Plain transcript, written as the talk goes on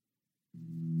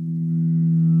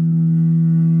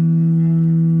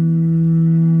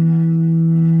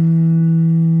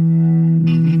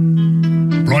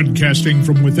Broadcasting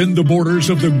from within the borders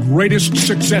of the greatest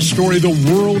success story the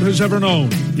world has ever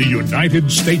known, the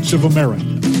United States of America.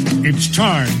 It's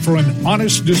time for an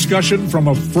honest discussion from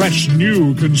a fresh,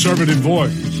 new conservative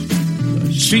voice.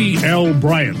 The C.L.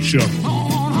 Bryant Show.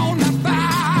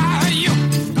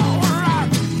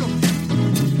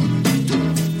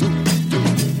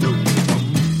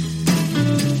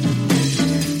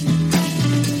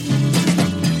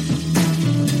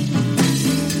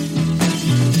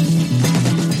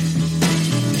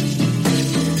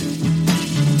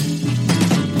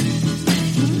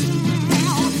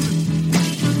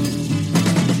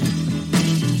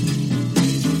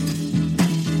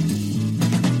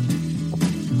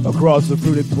 Across the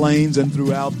fruited plains and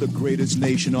throughout the greatest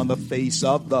nation on the face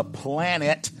of the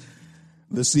planet,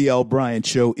 the C.L. Bryant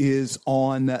Show is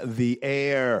on the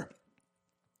air.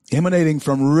 Emanating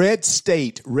from Red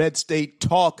State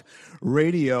Talk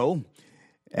Radio.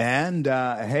 And,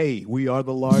 hey, we are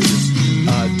the largest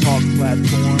talk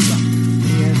platform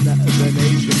in the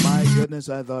nation. My goodness,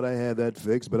 I thought I had that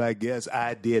fixed, but I guess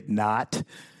I did not.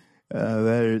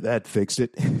 That fixed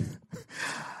it.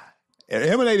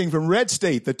 Emanating from Red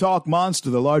State, the talk monster,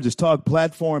 the largest talk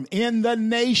platform in the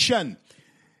nation.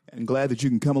 And glad that you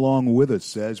can come along with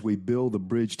us as we build the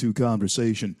bridge to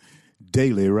conversation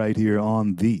daily right here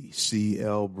on the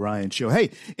C.L. Bryant Show. Hey,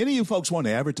 any of you folks want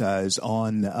to advertise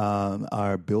on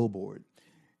our billboard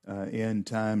in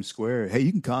Times Square? Hey,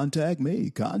 you can contact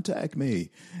me.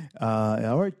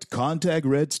 Or contact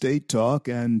Red State Talk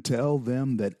and tell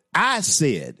them that I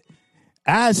said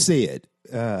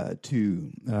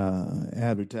to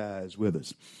advertise with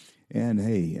us. And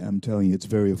hey, I'm telling you, it's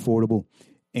very affordable,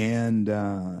 and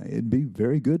it'd be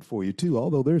very good for you too.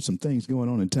 Although there's some things going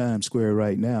on in Times Square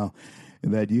right now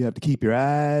that you have to keep your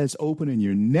eyes open and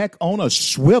your neck on a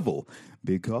swivel,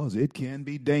 because it can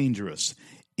be dangerous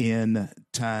in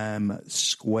Times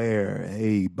Square.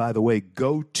 Hey, by the way,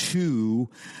 go to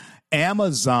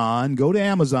Amazon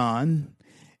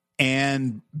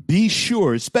and be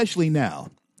sure, especially now,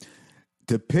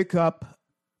 to pick up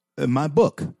my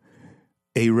book,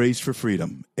 A Race for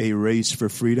Freedom. A Race for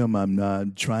Freedom.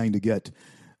 I'm trying to get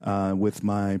with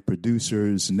my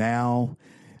producers now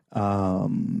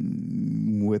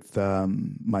with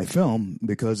my film,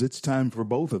 because it's time for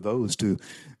both of those to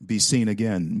be seen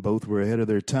again. Both were ahead of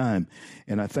their time.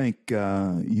 And I thank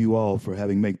you all for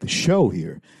having made the show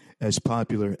here as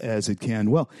popular as it can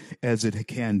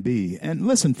be. And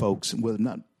listen, folks, well,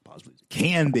 not possibly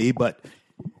can be, but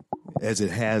as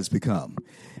it has become.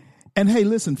 And hey,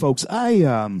 listen, folks, I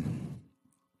going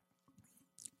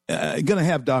to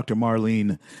have Dr.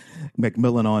 Marlene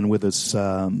McMillan on with us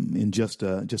in just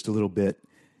a little bit.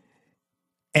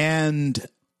 And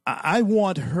I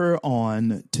want her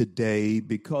on today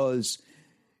because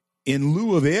in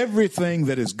lieu of everything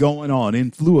that is going on,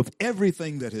 in lieu of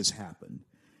everything that has happened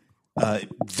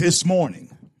this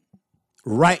morning,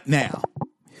 right now,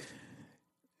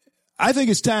 I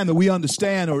think it's time that we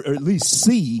understand, or at least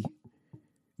see,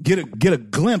 get a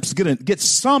glimpse, get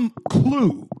some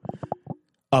clue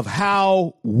of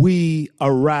how we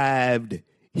arrived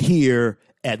here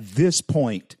at this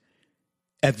point,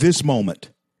 at this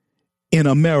moment in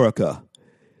America.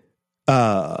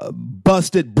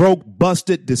 Busted, broke,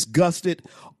 busted, disgusted,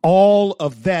 all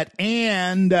of that,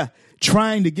 and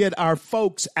trying to get our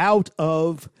folks out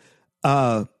of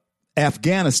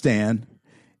Afghanistan.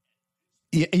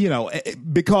 You know,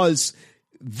 because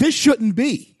this shouldn't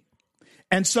be.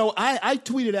 And so I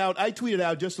tweeted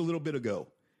out just a little bit ago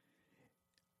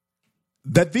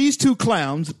that these two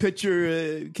clowns,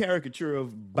 caricature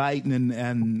of Biden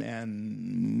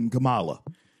and Kamala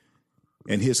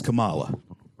and his Kamala.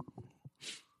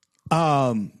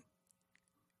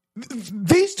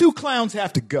 These two clowns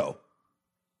have to go.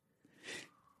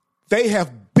 They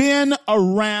have been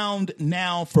around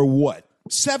now for what?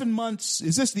 7 months?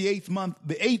 Is this the 8th month?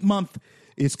 The 8th month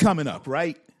is coming up,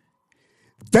 right?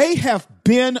 They have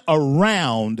been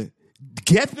around,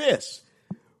 get this,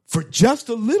 for just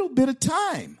a little bit of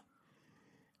time.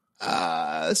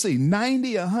 Let's see,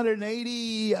 90,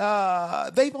 180.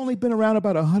 They've only been around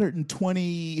about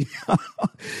 120.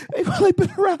 They've only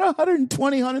been around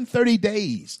 120, 130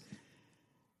 days.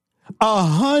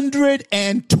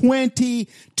 120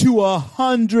 to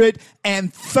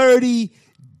 130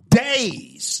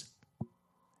 days.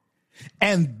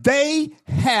 And they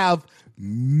have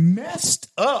messed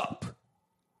up.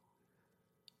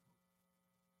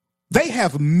 They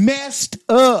have messed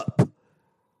up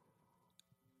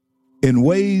in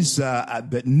ways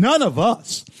that none of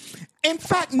us, in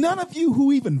fact, none of you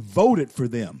who even voted for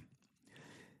them,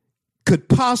 could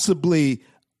possibly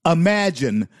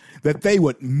imagine that they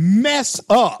would mess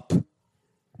up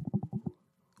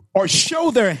or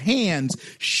show their hands,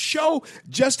 show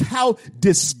just how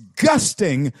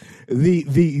disgusting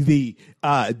the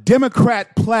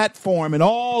Democrat platform and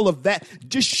all of that,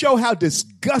 just show how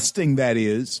disgusting that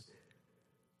is.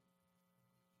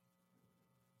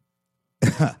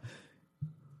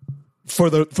 for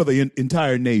the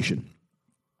entire nation.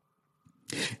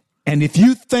 And if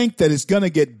you think that it's going to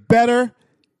get better,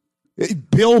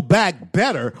 build back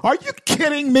better, are you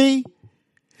kidding me?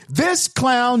 This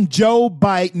clown Joe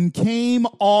Biden came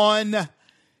on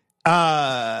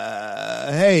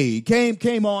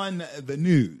came on the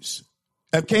news.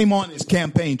 Came on his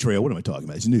campaign trail. What am I talking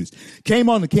about? His news. Came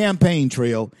on the campaign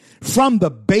trail from the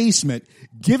basement,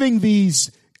 giving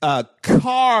these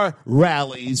car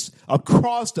rallies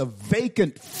across a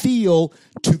vacant field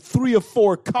to 3 or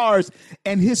 4 cars.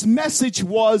 And his message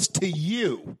was to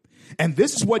you. And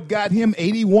this is what got him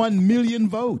 81 million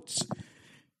votes.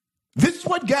 This is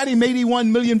what got him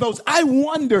 81 million votes. I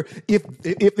wonder if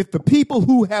the people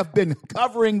who have been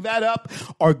covering that up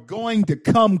are going to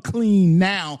come clean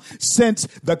now, since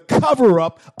the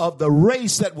cover-up of the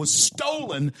race that was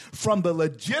stolen from the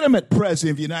legitimate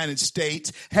president of the United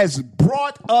States has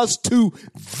brought us to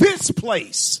this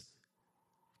place.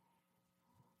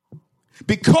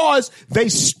 Because they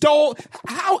stole.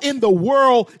 How in the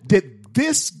world did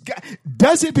this guy,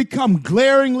 does it become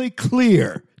glaringly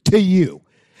clear to you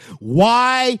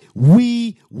why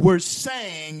we were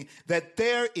saying that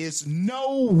there is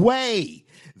no way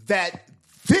that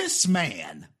this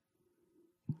man,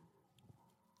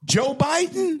 Joe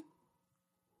Biden,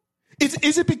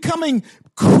 is it becoming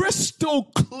crystal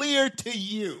clear to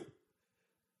you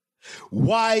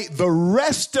why the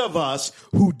rest of us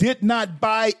who did not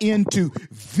buy into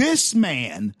this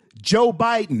man, Joe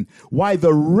Biden, why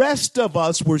the rest of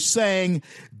us were saying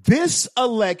this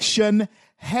election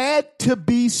had to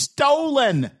be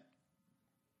stolen?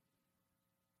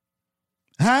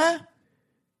 Huh?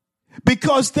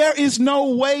 Because there is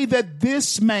no way that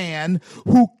this man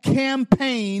who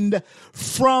campaigned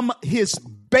from his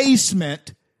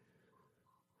basement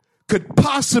could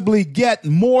possibly get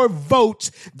more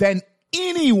votes than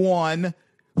anyone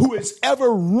who has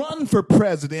ever run for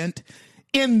president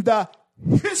in the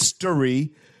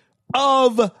history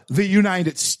of the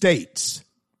United States.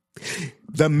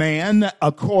 The man,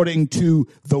 according to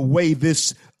the way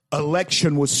this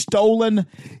election was stolen,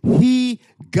 he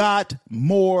got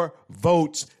more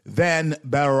votes than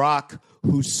Barack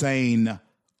Hussein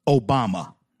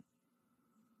Obama.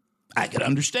 I could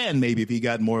understand maybe if he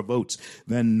got more votes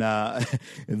than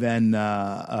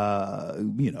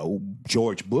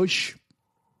George Bush.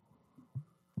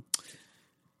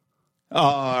 Or,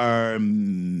 I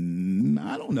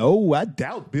don't know, I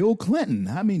doubt Bill Clinton.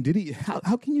 I mean, did he,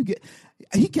 how can you get,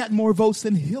 he got more votes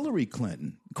than Hillary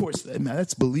Clinton. Of course,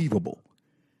 that's believable.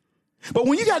 But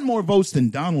when you got more votes than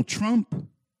Donald Trump,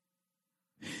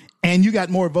 and you got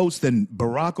more votes than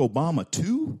Barack Obama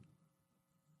too,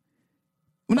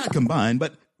 well, not combined,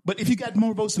 but if you got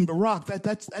more votes than Barack,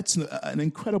 that's an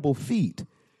incredible feat.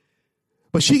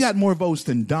 But she got more votes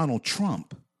than Donald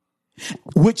Trump,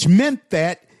 which meant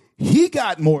that he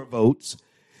got more votes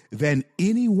than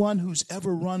anyone who's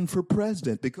ever run for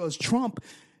president, because Trump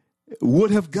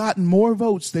would have gotten more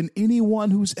votes than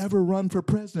anyone who's ever run for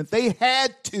president. They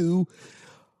had to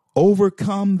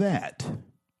overcome that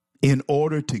in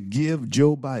order to give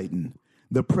Joe Biden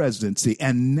the presidency.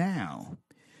 And now,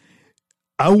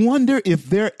 I wonder if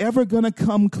they're ever going to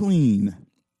come clean.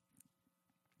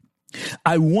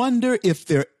 I wonder if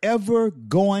they're ever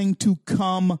going to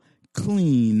come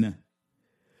clean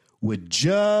with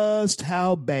just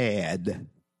how bad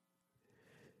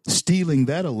stealing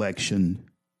that election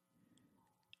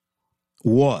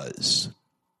was.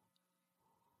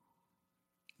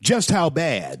 Just how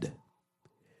bad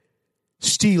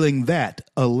stealing that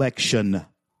election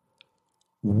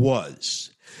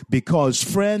was. Because,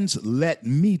 friends, let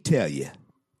me tell you,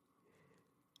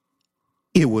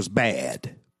 it was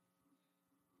bad.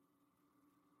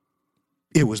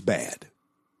 It was bad.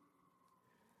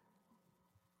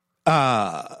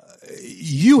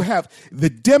 You have the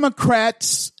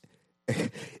Democrats,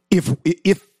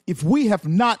 if we have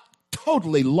not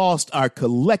totally lost our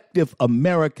collective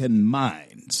American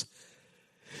minds,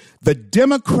 the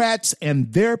Democrats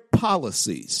and their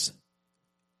policies,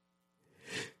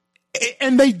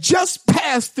 and they just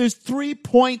passed this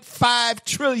 $3.5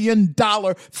 trillion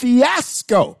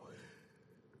fiasco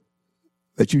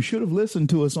that you should have listened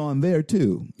to us on there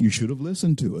too. You should have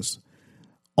listened to us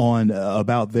on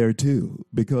about there too,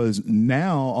 because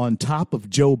now on top of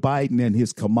Joe Biden and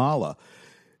his Kamala,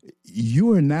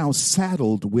 you are now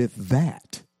saddled with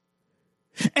that.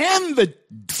 and the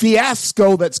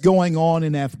fiasco that's going on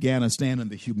in Afghanistan and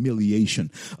the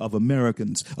humiliation of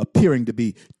Americans appearing to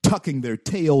be tucking their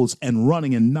tails and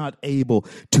running and not able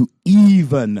to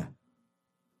even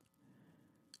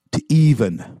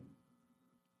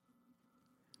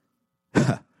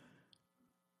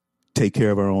take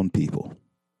care of our own people.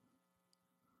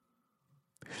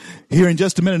 Here in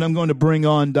just a minute, I'm going to bring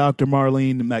on Dr.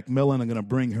 Marlene McMillan. I'm going to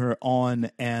bring her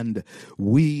on, and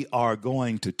we are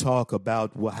going to talk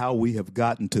about how we have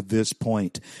gotten to this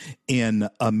point in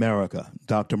America.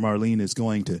 Dr. Marlene is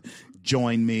going to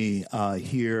join me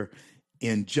here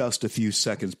in just a few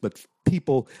seconds. But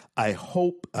people, I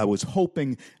was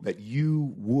hoping that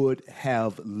you would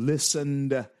have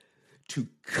listened to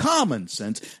common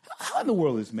sense. How in the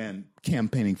world is this man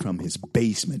campaigning from his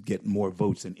basement, getting more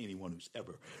votes than anyone who's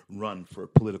ever run for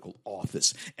political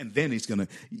office? And then he's going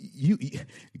to,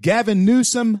 Gavin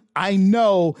Newsom, I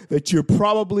know that you're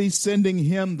probably sending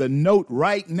him the note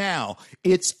right now.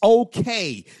 It's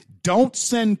okay. Don't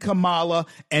send Kamala,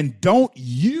 and don't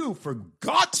you, for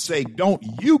God's sake, don't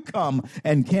you come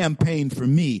and campaign for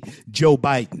me, Joe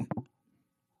Biden.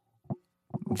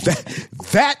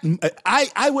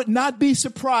 I would not be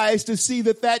surprised to see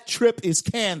that trip is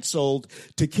canceled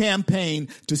to campaign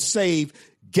to save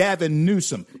Gavin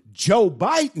Newsom. Joe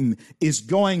Biden is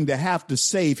going to have to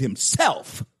save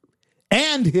himself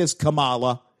and his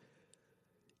Kamala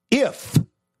if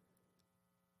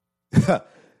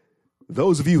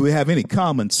those of you who have any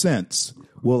common sense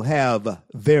will have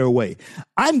their way.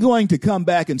 I'm going to come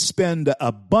back and spend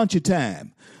a bunch of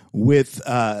time with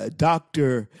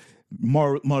Dr.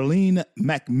 Marlene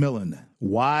McMillan.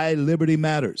 Why liberty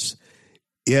matters.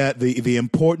 Yeah, the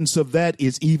importance of that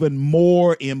is even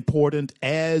more important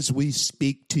as we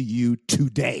speak to you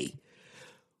today.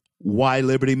 Why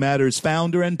Liberty Matters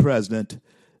founder and president,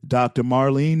 Dr.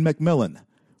 Marlene McMillan,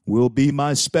 will be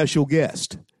my special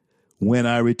guest when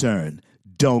I return.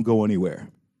 Don't go anywhere.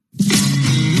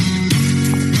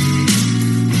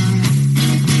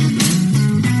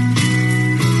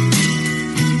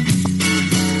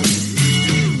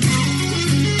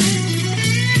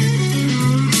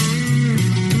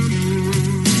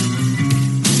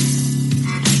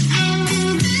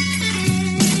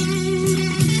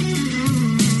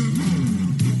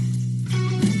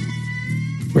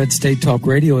 Red State Talk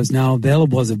Radio is now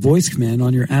available as a voice command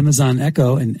on your Amazon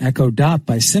Echo and Echo Dot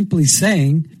by simply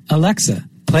saying, Alexa,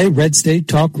 play Red State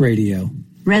Talk Radio.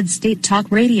 Red State Talk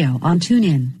Radio on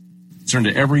TuneIn. Concern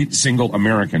to every single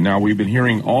American. Now, we've been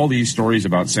hearing all these stories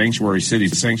about sanctuary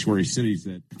cities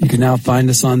that... You can now find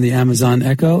us on the Amazon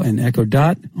Echo and Echo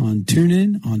Dot, on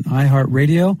TuneIn, on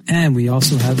iHeartRadio, and we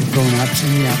also have the phone apps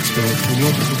in the App Store for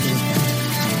your particular phone.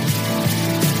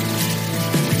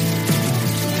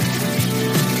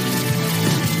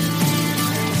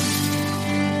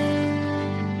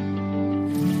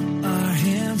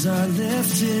 Are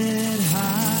lifted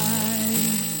high.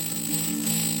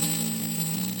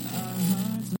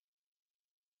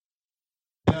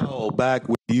 Back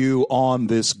with you on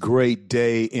this great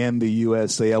day in the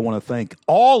USA. I want to thank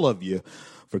all of you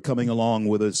for coming along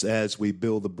with us as we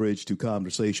build the bridge to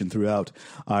conversation throughout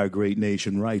our great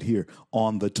nation right here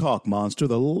on the Talk Monster,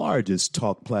 the largest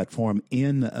talk platform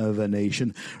in the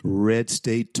nation, Red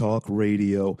State Talk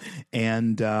Radio.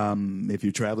 And if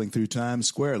you're traveling through Times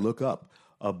Square, look up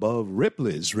above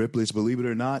Ripley's. Ripley's, believe it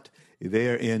or not,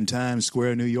 they're in Times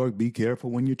Square, New York. Be careful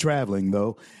when you're traveling,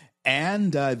 though.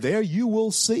 And there you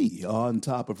will see on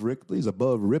top of Ripley's,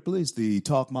 above Ripley's, the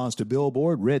Talk Monster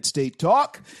billboard, Red State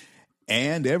Talk.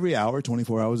 And every hour,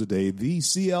 24 hours a day, the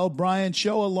C.L. Bryant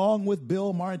Show, along with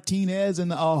Bill Martinez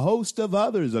and a host of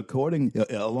others,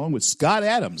 along with Scott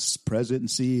Adams, President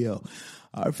and CEO.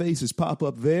 Our faces pop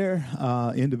up there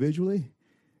individually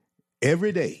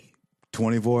every day.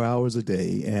 24 hours a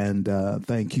day, and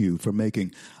thank you for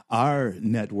making our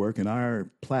network and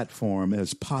our platform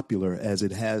as popular as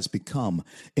it has become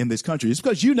in this country. It's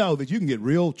because you know that you can get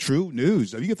real, true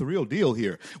news. You get the real deal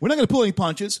here. We're not going to pull any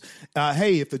punches.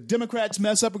 Hey, if the Democrats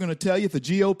mess up, we're going to tell you. If the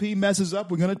GOP messes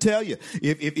up, we're going to tell you.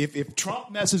 If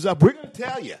Trump messes up, we're going to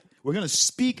tell you. We're going to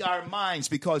speak our minds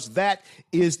because that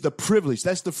is the privilege.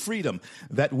 That's the freedom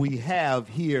that we have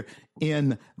here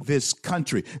in this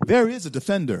country. There is a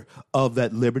defender of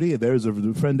that liberty. There is a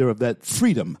defender of that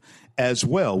freedom as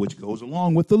well, which goes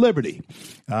along with the liberty.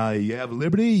 You have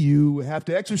liberty, you have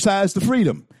to exercise the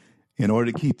freedom in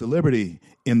order to keep the liberty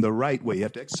in the right way. You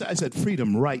have to exercise that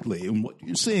freedom rightly. And what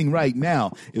you're seeing right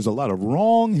now is a lot of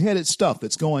wrong-headed stuff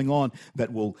that's going on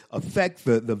that will affect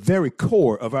the very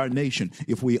core of our nation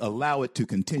if we allow it to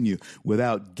continue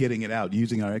without getting it out,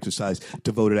 using our exercise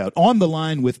to vote it out. On the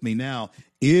line with me now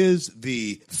is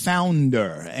the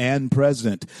founder and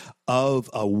president of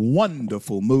a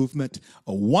wonderful movement,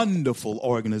 a wonderful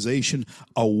organization,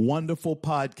 a wonderful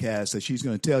podcast that she's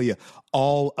going to tell you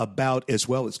all about as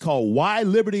well. It's called Why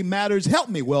Liberty Matters. Help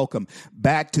me welcome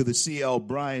back to the C.L.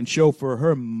 Bryant Show for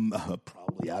her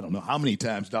probably, I don't know how many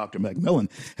times Dr.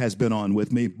 McMillan has been on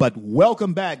with me, but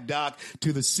welcome back, Doc,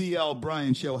 to the C.L.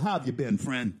 Bryant Show. How have you been,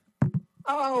 friend?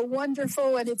 Oh,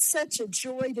 wonderful. And it's such a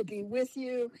joy to be with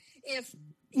you.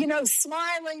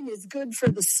 Smiling is good for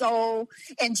the soul,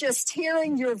 and just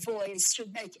hearing your voice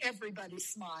should make everybody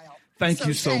smile. Thank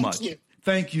you so much.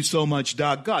 Thank you so much,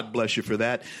 Doc. God bless you for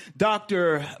that.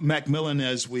 Dr. McMillan,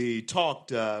 as we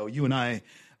talked, you and I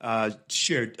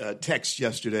shared text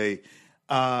yesterday.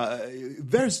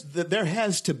 There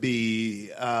has to be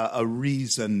a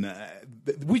reason.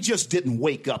 We just didn't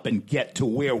wake up and get to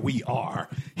where we are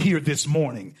here this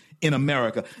morning in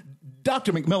America.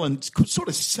 Dr. McMillan sort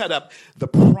of set up the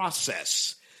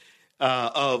process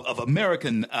of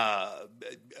American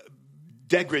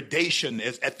degradation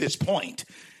at this point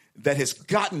that has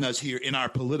gotten us here in our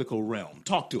political realm.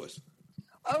 Talk to us.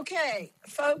 Okay,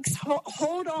 folks,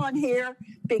 hold on here,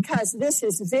 because this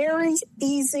is very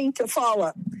easy to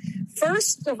follow.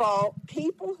 First of all,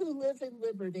 people who live in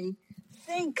liberty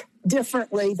think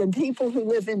differently than people who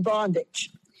live in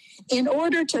bondage. In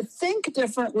order to think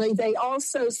differently, they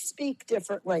also speak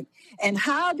differently. And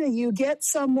how do you get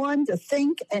someone to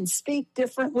think and speak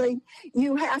differently?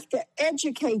 You have to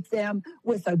educate them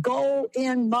with a goal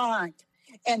in mind.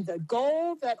 And the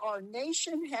goal that our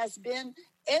nation has been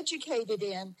educated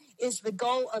in is the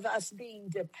goal of us being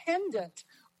dependent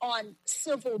on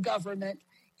civil government,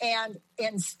 and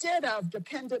instead of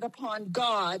dependent upon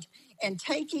God and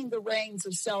taking the reins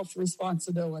of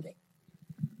self-responsibility.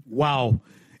 Wow.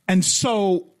 And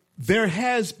so there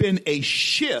has been a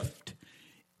shift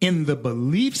in the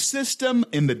belief system,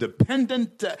 in the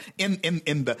dependent,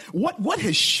 what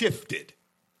has shifted?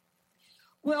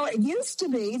 Well, it used to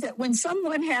be that when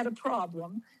someone had a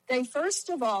problem, they first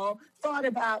of all thought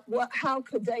about how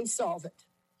could they solve it?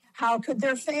 How could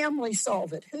their family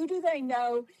solve it? Who do they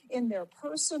know in their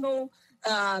personal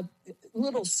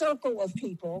little circle of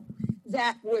people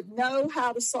that would know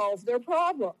how to solve their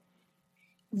problem?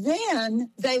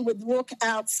 Then they would look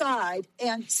outside,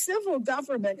 and civil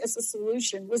government as a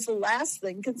solution was the last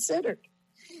thing considered.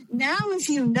 Now, if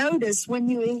you notice, when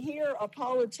you hear a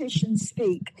politician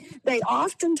speak, they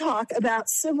often talk about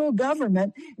civil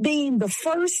government being the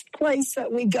first place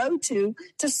that we go to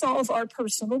solve our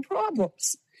personal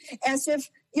problems, as if,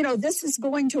 this is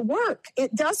going to work.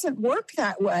 It doesn't work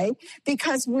that way,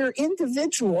 because we're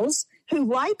individuals who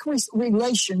like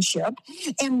relationship,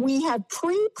 and we have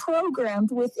pre-programmed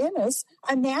within us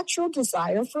a natural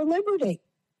desire for liberty.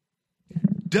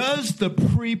 Does the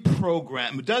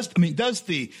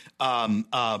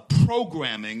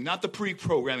programming, not the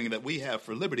pre-programming that we have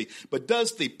for liberty, but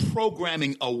does the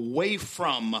programming away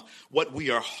from what we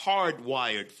are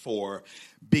hardwired for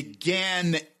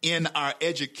began in our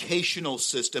educational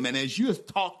system? And as you have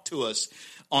talked to us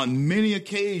on many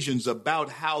occasions about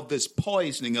how this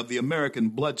poisoning of the American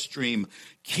bloodstream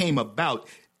came about,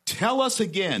 tell us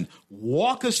again,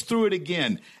 walk us through it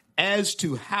again, as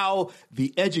to how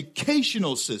the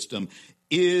educational system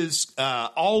is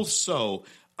also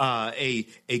a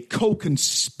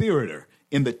co-conspirator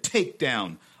in the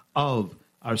takedown of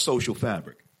our social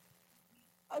fabric.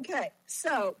 Okay,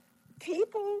 so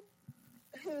people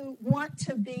who want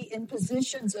to be in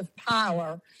positions of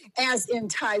power, as in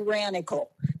tyrannical,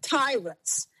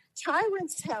 tyrants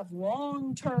have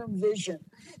long-term vision.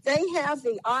 They have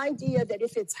the idea that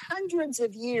if it's hundreds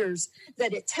of years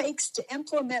that it takes to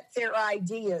implement their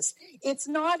ideas, it's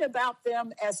not about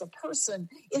them as a person,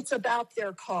 it's about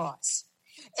their cause.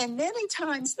 And many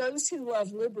times those who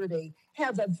love liberty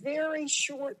have a very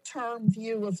short-term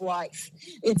view of life.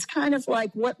 It's kind of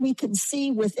like what we can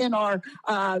see within our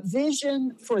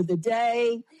vision for the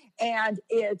day, and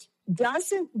it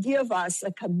doesn't give us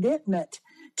a commitment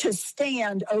to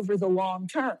stand over the long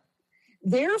term.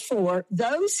 Therefore,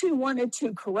 those who wanted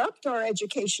to corrupt our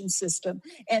education system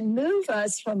and move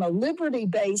us from a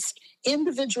liberty-based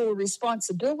individual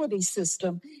responsibility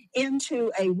system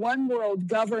into a one-world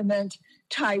government,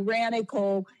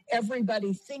 tyrannical,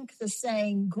 everybody think the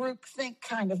same, group think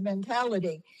kind of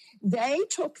mentality, they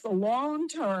took the long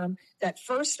term that,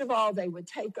 first of all, they would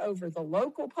take over the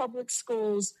local public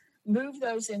schools, move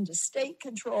those into state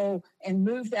control, and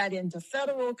move that into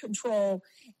federal control.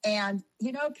 And,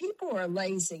 people are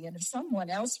lazy, and if someone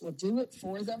else will do it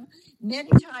for them, many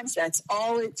times that's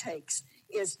all it takes.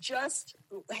 is just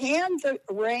hand the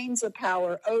reins of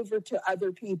power over to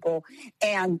other people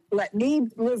and let me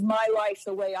live my life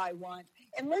the way I want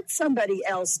and let somebody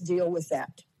else deal with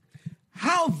that.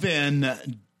 How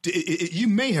then, you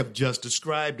may have just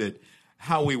described it,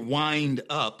 how we wind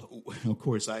up, of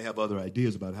course, I have other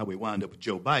ideas about how we wind up with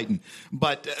Joe Biden,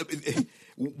 but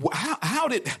how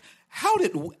did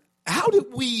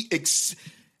we,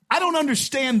 I don't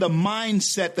understand the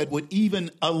mindset that would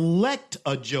even elect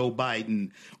a Joe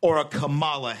Biden or a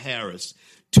Kamala Harris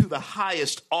to the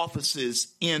highest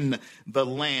offices in the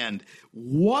land.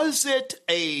 Was it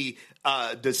a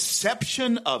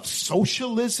deception of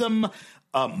socialism,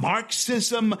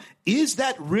 Marxism? Is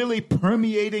that really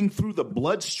permeating through the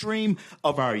bloodstream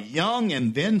of our young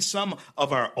and then some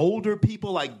of our older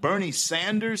people like Bernie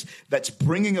Sanders that's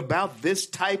bringing about this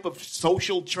type of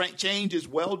social change as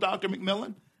well, Dr.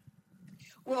 McMillan?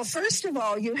 Well, first of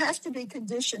all, you have to be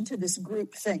conditioned to this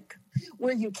group think,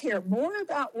 where you care more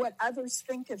about what others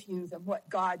think of you than what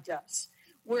God does,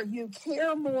 where you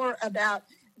care more about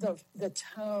the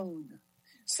tone.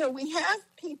 So we have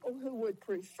people who would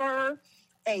prefer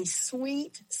a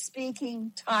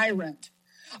sweet-speaking tyrant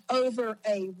over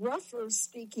a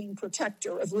rougher-speaking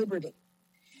protector of liberty.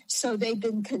 So they've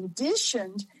been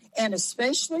conditioned, and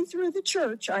especially through the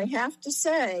church, I have to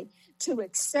say, to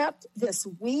accept this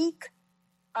weak,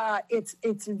 it's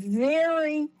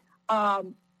very,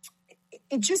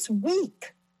 it's just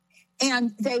weak.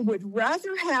 And they would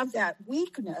rather have that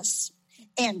weakness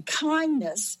and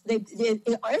kindness.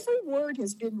 Every word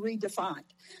has been redefined.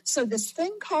 So this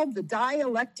thing called the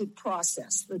dialectic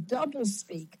process, the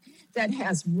doublespeak, that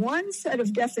has one set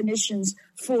of definitions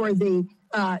for the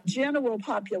general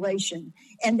population,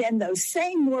 and then those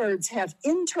same words have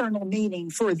internal meaning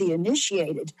for the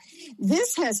initiated.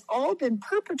 This has all been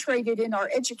perpetrated in our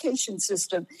education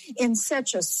system in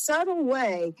such a subtle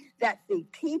way that the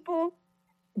people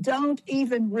don't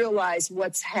even realize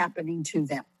what's happening to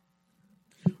them.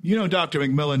 You know, Dr.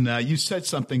 McMillan, you said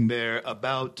something there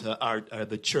about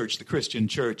the church, the Christian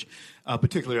church.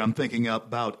 Particularly, I'm thinking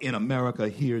about in America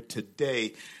here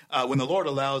today. When the Lord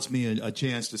allows me a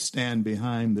chance to stand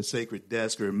behind the sacred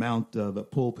desk or mount the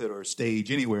pulpit or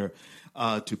stage anywhere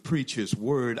to preach his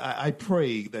word, I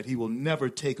pray that he will never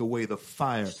take away the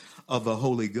fire of the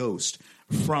Holy Ghost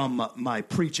from my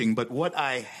preaching. But what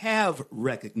I have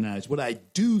recognized, what I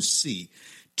do see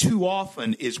too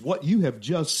often is what you have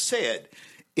just said,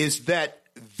 is that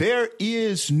there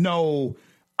is no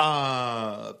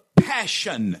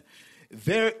passion.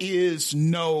 There is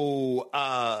no,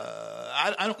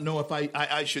 I don't know if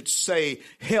I should say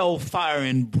hellfire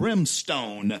and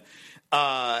brimstone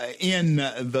in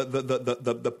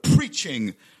the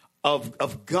preaching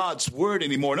of God's word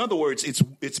anymore. In other words,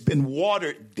 it's been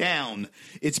watered down.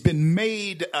 It's been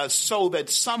made so that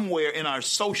somewhere in our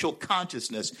social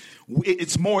consciousness,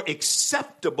 it's more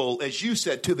acceptable, as you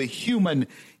said, to the human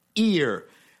ear.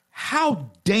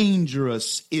 How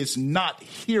dangerous is not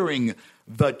hearing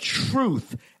the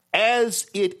truth as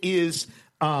it is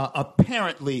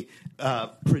apparently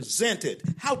presented?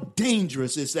 How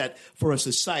dangerous is that for a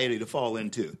society to fall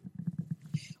into?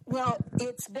 Well,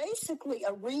 it's basically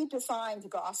a redefined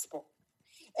gospel.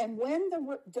 And when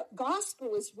the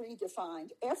gospel is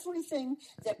redefined, everything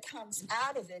that comes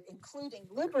out of it, including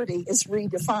liberty, is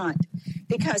redefined.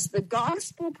 Because the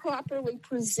gospel properly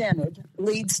presented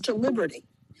leads to liberty.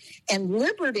 And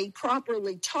liberty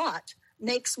properly taught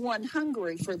makes one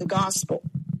hungry for the gospel.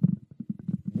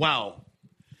 Wow.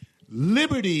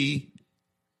 Liberty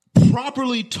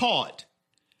properly taught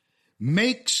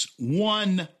makes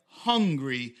one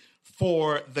hungry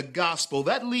for the gospel.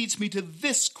 That leads me to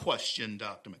this question,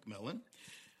 Dr. McMillan.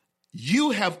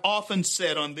 You have often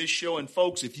said on this show, and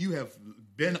folks, if you have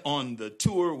been on the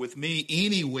tour with me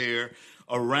anywhere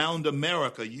around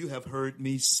America, you have heard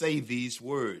me say these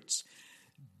words.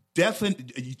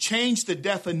 You change the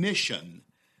definition,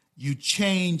 you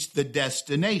change the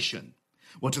destination.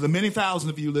 Well, to the many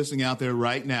thousands of you listening out there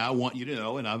right now, I want you to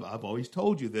know, and I've always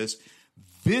told you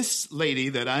this lady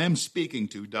that I am speaking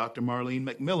to, Dr. Marlene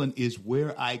McMillan, is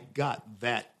where I got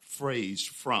that phrase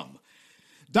from.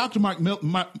 Dr.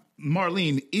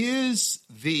 Marlene, is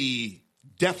the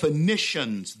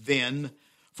definitions then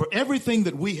for everything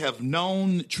that we have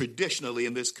known traditionally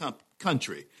in this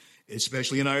country,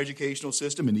 especially in our educational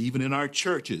system and even in our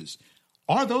churches,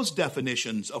 are those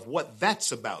definitions of what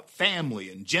that's about,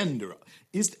 family and gender,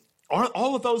 are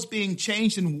all of those being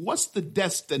changed? And what's the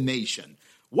destination?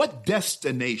 What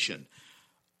destination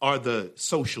are the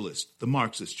socialists, the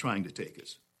Marxists, trying to take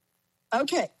us?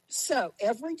 Okay, so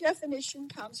every definition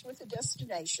comes with a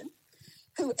destination.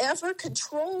 Whoever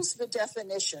controls the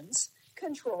definitions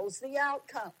controls the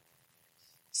outcome.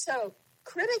 So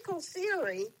critical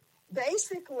theory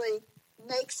basically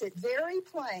makes it very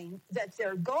plain that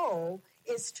their goal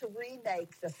is to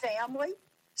remake the family,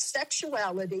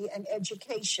 sexuality, and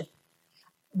education.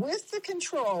 With the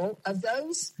control of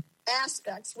those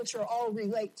aspects, which are all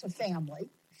relate to family,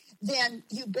 then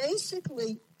you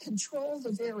basically control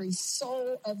the very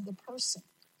soul of the person.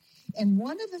 And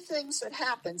one of the things that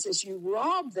happens is you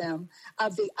rob them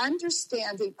of the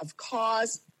understanding of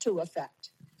cause to effect.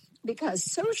 Because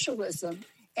socialism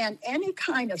and any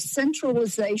kind of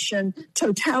centralization,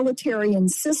 totalitarian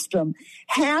system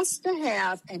has to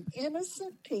have an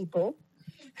innocent people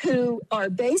who are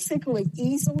basically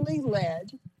easily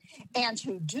led and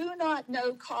who do not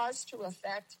know cause to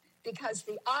effect, because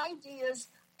the ideas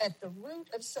at the root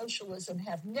of socialism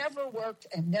have never worked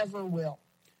and never will.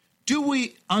 Do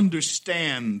we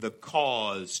understand the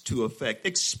cause to effect?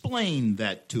 Explain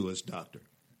that to us, Doctor.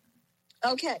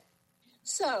 Okay.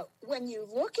 So when you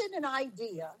look at an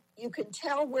idea, you can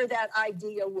tell where that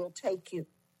idea will take you.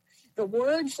 The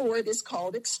word for it is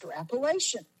called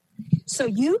extrapolation. So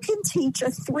you can teach a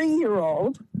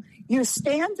 3-year-old, you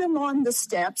stand them on the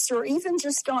steps or even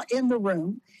just in the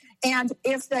room, and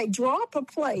if they drop a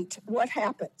plate, what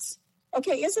happens?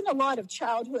 Okay, isn't a lot of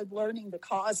childhood learning the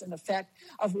cause and effect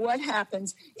of what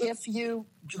happens if you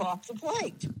drop the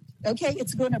plate? Okay,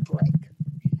 it's going to break.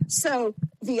 So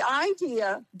the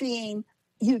idea being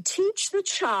you teach the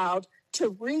child to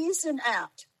reason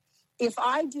out. If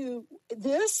I do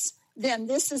this, then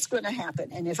this is going to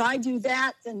happen. And if I do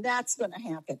that, then that's going to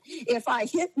happen. If I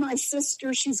hit my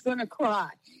sister, she's going to cry.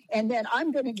 And then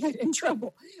I'm going to get in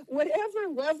trouble. Whatever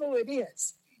level it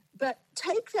is. But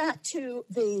take that to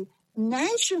the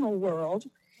national world.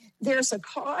 There's a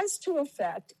cause to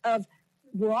effect of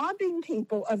robbing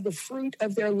people of the fruit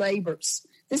of their labors.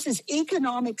 This is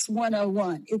economics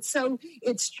 101.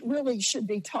 It's really should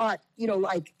be taught,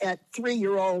 like at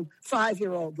 3-year-old,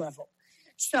 5-year-old level.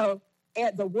 So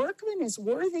the workman is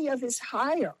worthy of his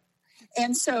hire.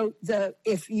 And so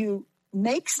if you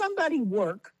make somebody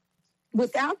work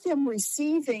without them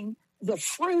receiving the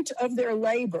fruit of their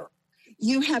labor,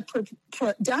 you have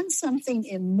done something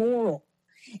immoral.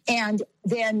 And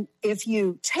then if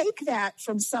you take that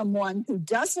from someone who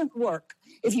doesn't work,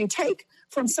 if you take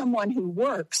from someone who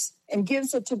works and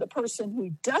gives it to the person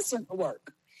who doesn't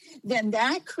work, then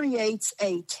that creates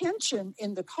a tension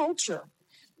in the culture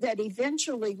that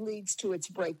eventually leads to its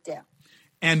breakdown.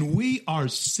 And we are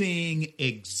seeing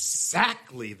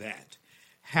exactly that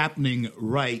happening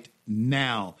right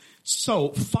now. So,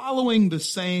 following the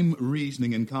same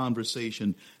reasoning and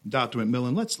conversation, Dr.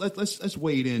 McMillan, let's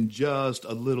wade in just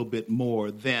a little bit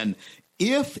more then.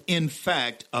 If, in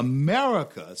fact,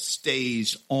 America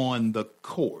stays on the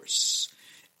course,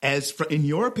 in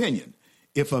your opinion,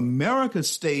 if America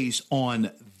stays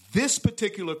on this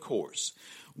particular course,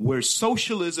 where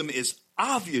socialism is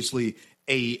obviously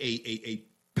a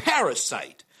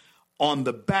parasite on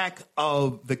the back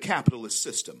of the capitalist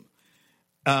system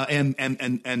and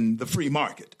the free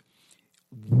market,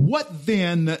 what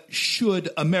then should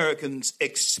Americans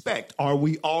expect? Are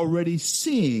we already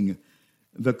seeing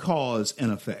the cause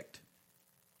and effect?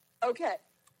 Okay,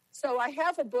 so I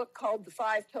have a book called The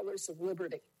 5 Pillars of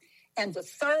Liberty. And the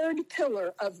third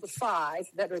pillar of the 5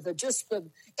 that are just the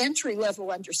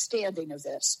entry-level understanding of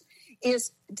this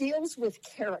deals with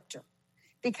character.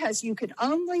 Because you can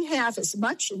only have as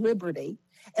much liberty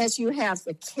as you have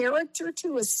the character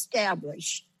to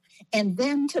establish and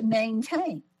then to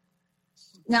maintain.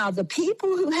 Now, the people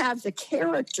who have the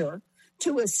character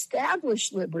to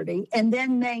establish liberty and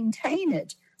then maintain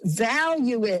it,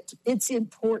 value it, it's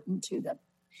important to them.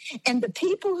 And the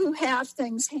people who have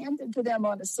things handed to them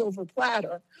on a silver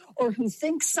platter, or who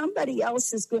think somebody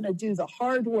else is going to do the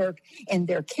hard work and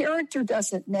their character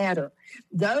doesn't matter,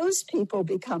 those people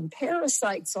become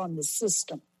parasites on the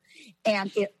system.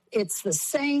 And it's the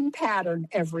same pattern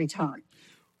every time.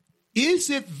 Is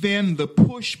it then the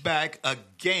pushback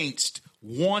against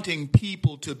wanting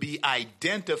people to be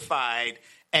identified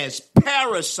as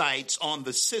parasites on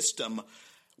the system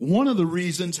one of the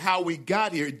reasons how we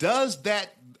got here? Does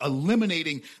that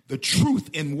eliminating the truth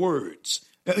in words?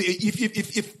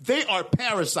 If they are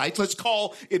parasites, let's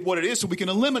call it what it is so we can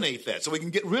eliminate that, so we can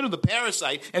get rid of the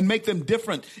parasite and make them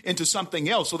different into something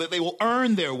else so that they will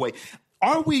earn their way.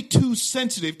 Are we too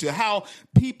sensitive to how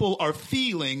people are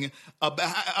feeling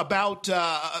about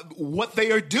what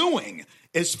they are doing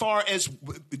as far as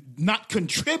not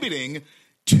contributing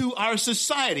to our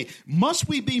society? Must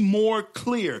we be more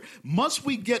clear? Must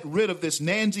we get rid of this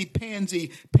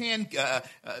nancy-pansy,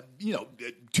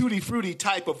 tutti-frutti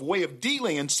type of way of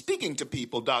dealing and speaking to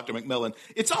people, Dr. McMillan?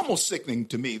 It's almost sickening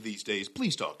to me these days.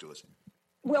 Please talk to us.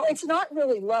 Well, it's not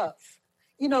really love.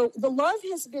 The love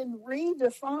has been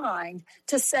redefined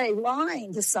to say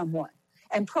lying to someone.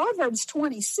 And Proverbs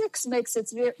 26 makes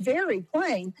it very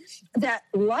plain that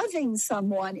loving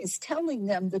someone is telling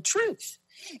them the truth.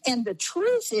 And the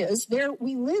truth is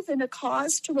we live in a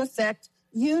cause to effect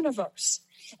universe.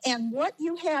 And what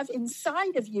you have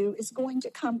inside of you is going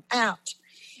to come out.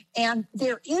 And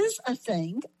there is a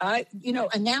thing,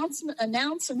 announce,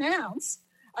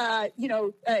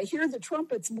 hear the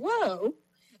trumpets blow.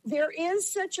 There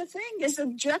is such a thing as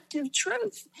objective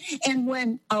truth. And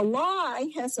when a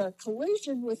lie has a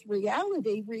collision with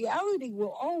reality, reality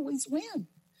will always win.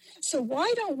 So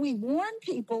why don't we warn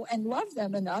people and love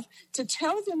them enough to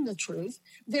tell them the truth?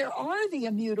 There are the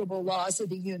immutable laws of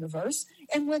the universe.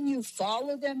 And when you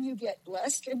follow them, you get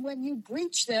blessed. And when you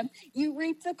breach them, you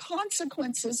reap the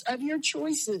consequences of your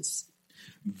choices.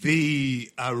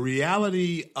 The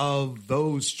reality of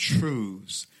those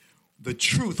truths, the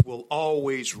truth will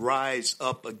always rise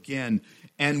up again.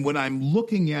 And when I'm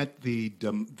looking at the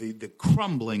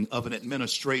crumbling of an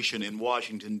administration in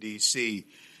Washington, D.C.,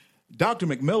 Dr.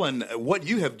 McMillan, what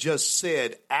you have just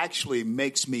said actually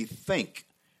makes me think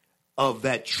of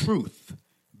that truth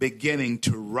beginning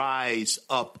to rise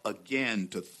up again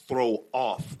to throw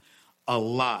off a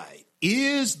lie.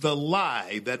 Is the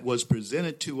lie that was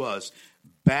presented to us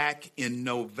back in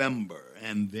November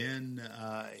and then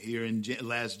here in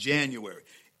last January,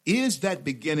 is that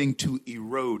beginning to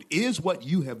erode? Is what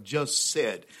you have just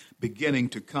said beginning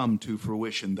to come to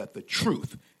fruition, that the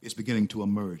truth is beginning to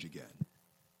emerge again?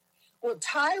 Well,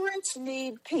 tyrants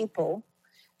need people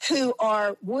who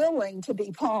are willing to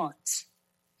be pawns.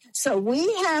 So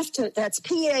we have to, that's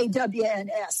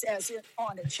PAWNS, as in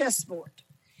on a chessboard.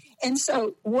 And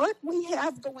so what we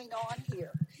have going on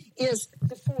here is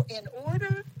in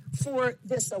order for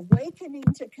this awakening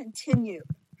to continue,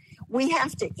 we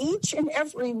have to, each and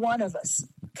every one of us,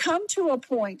 come to a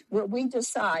point where we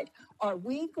decide, are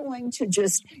we going to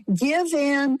just give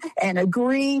in and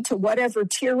agree to whatever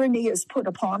tyranny is put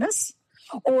upon us?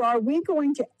 Or are we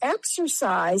going to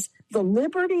exercise the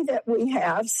liberty that we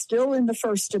have still in the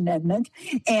First Amendment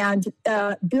and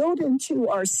build into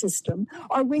our system?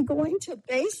 Are we going to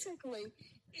basically,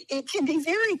 it can be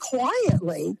very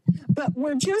quietly, but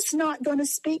we're just not going to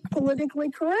speak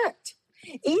politically correct.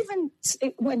 Even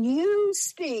when you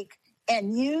speak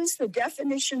and use the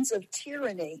definitions of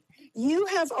tyranny, you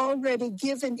have already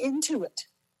given into it.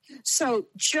 So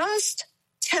just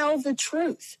tell the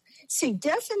truth. See,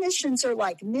 definitions are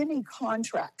like mini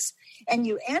contracts, and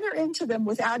you enter into them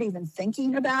without even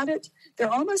thinking about it.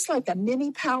 They're almost like a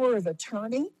mini power of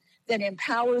attorney that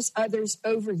empowers others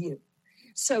over you.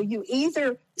 So you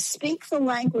either speak the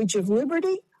language of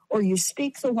liberty or you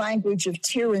speak the language of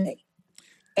tyranny.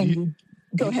 And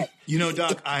go ahead.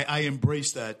 Doc, I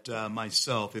embrace that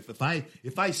myself. If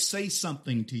I say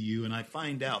something to you and I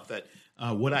find out that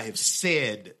what I have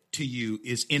said to you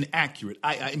is inaccurate,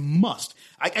 I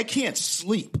can't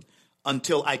sleep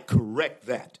until I correct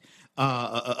that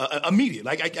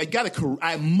immediately.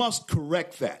 I must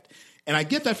correct that. And I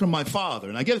get that from my father,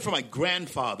 and I get it from my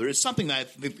grandfather. It's something that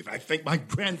I think my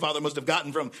grandfather must have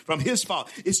gotten from his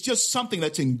father. It's just something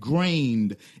that's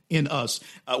ingrained in us.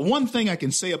 One thing I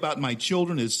can say about my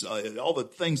children is all the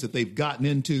things that they've gotten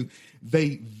into,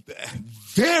 they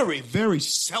very, very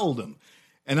seldom,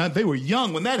 and they were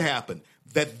young when that happened,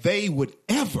 that they would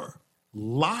ever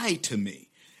lie to me.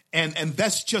 And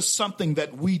that's just something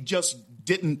that we just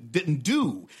didn't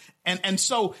do. And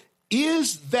so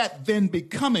is that then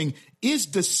is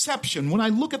deception? When I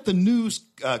look at the news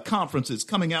conferences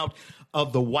coming out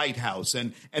of the White House,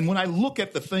 and when I look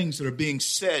at the things that are being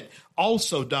said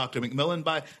also, Dr.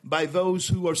 McMillan, by those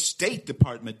who are State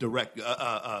Department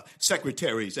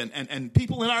secretaries and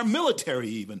people in our military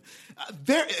even,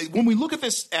 when we look at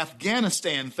this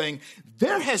Afghanistan thing,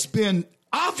 there has been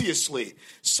obviously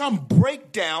some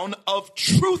breakdown of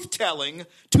truth-telling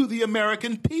to the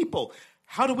American people.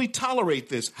 How do we tolerate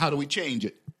this? How do we change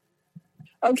it?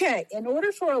 Okay, in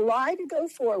order for a lie to go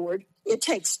forward, it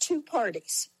takes two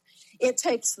parties. It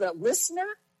takes the listener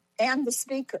and the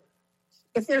speaker.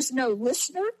 If there's no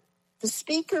listener, the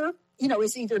speaker,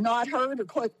 is either not heard or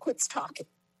quits talking.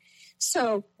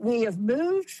 So we have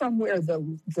moved from where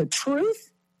the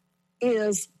truth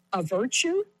is a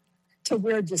virtue to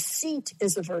where deceit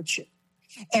is a virtue.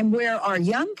 And where our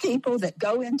young people that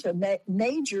go into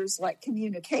majors like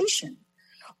communication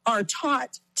are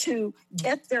taught to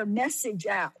get their message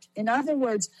out. In other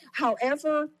words,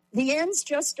 however, the ends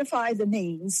justify the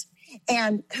means,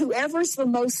 and whoever's the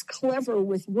most clever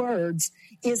with words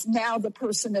is now the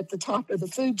person at the top of the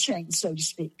food chain, so to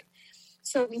speak.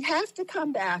 So we have to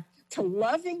come back to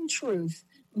loving truth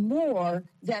more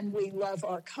than we love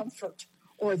our comfort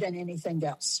or than anything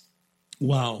else.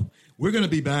 Wow. We're going to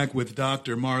be back with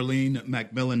Dr. Marlene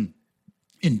McMillan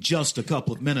in just a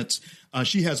couple of minutes.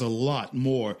 She has a lot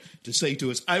more to say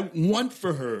to us. I want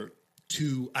for her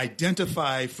to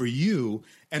identify for you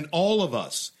and all of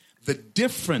us the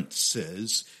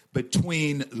differences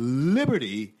between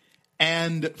liberty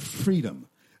and freedom.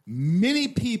 Many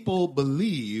people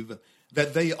believe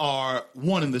that they are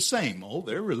one and the same. Oh,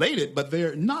 they're related, but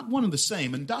they're not one and the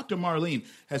same. And Dr. Marlene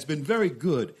has been very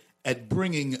good at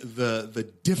bringing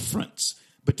the difference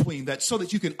between that so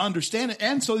that you can understand it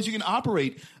and so that you can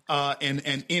operate and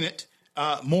in it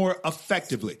more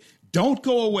effectively. Don't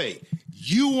go away.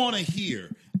 You want to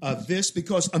hear this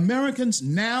because Americans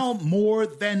now more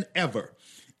than ever,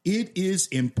 it is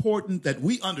important that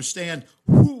we understand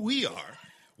who we are,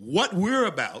 what we're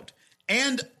about,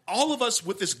 and all of us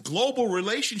with this global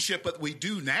relationship that we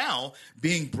do now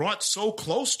being brought so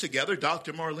close together.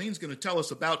 Dr. Marlene's going to tell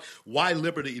us about why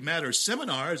Liberty Matters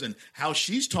seminars and how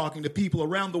she's talking to people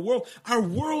around the world. Our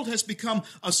world has become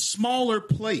a smaller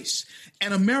place.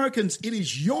 And Americans, it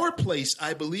is your place,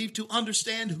 I believe, to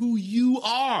understand who you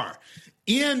are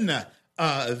in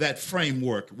that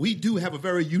framework. We do have a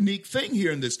very unique thing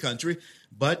here in this country,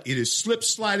 but it is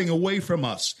sliding away from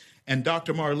us. And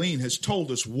Dr. Marlene has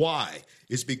told us why.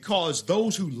 It's because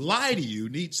those who lie to you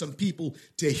need some people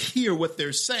to hear what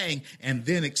they're saying and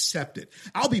then accept it.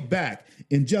 I'll be back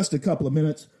in just a couple of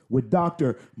minutes with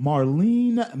Dr.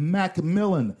 Marlene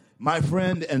McMillan, my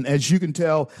friend. And as you can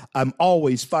tell, I'm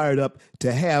always fired up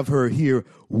to have her here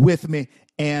with me.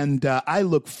 And I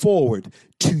look forward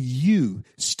to you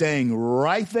staying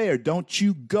right there. Don't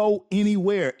you go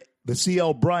anywhere. The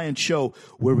C.L. Bryant Show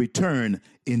will return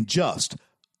in just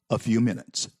a few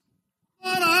minutes.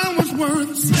 But I was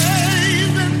worth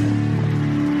saving,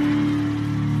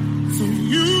 so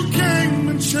you came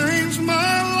and changed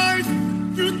my life.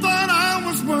 You thought I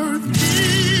was worth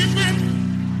keeping,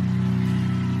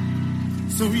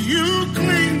 so you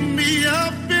cleaned me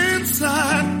up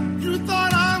inside. You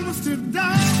thought I was to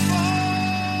die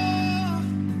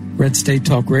for. Red State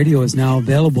Talk Radio is now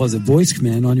available as a voice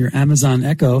command on your Amazon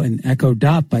Echo and Echo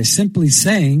Dot by simply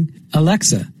saying,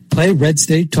 Alexa, play Red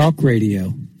State Talk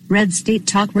Radio. Red State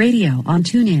Talk Radio on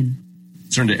TuneIn.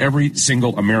 Concern to every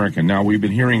single American. Now, we've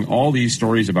been hearing all these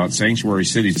stories about sanctuary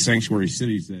cities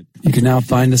that... You can now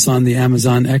find us on the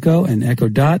Amazon Echo and Echo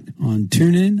Dot, on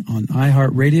TuneIn, on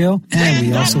iHeartRadio, and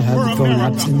we also have the phone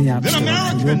apps in the App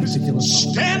Store.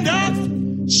 Stand up,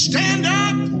 stand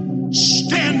up,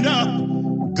 stand up.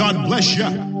 God bless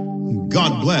you.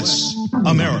 God bless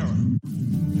America.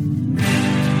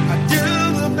 I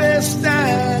do the best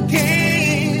I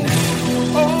can,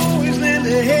 always lend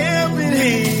a helping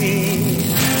hand.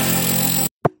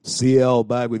 CL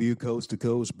back with you coast to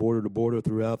coast, border to border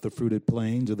throughout the fruited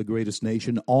plains of the greatest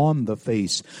nation on the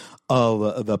face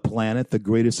of the planet, the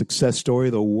greatest success story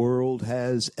the world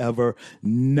has ever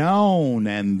known,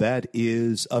 and that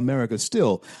is America.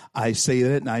 Still, I say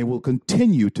that, and I will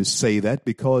continue to say that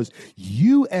because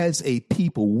you as a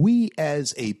people, we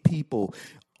as a people,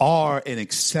 are an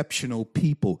exceptional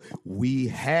people. We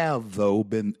have, though,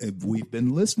 we've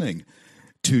been listening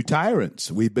to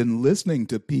tyrants. We've been listening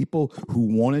to people who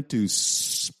wanted to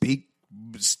speak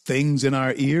things in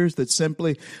our ears that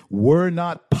simply were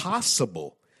not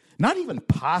possible. Not even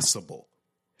possible.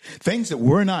 Things that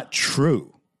were not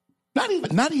true. Not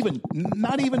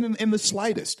even in the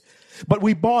slightest. But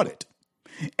we bought it.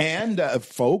 And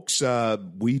folks,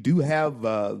 we do have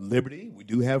liberty. We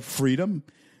do have freedom.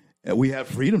 We have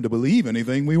freedom to believe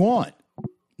anything we want.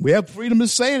 We have freedom to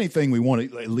say anything we want.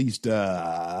 At least,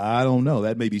 I don't know.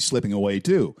 That may be slipping away,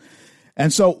 too.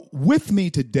 And so with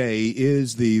me today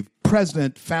is the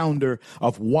president, founder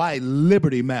of Why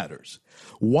Liberty Matters.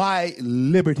 Why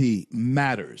Liberty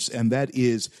Matters. And that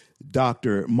is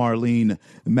Dr. Marlene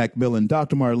McMillan.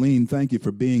 Dr. Marlene, thank you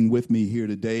for being with me here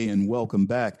today, and welcome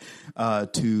back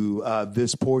to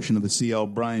this portion of the C.L.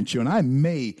 Bryant Show. And I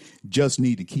may just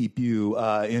need to keep you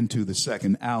into the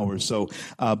second hour. So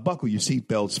buckle your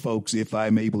seatbelts, folks. If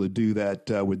I'm able to do that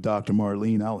with Dr.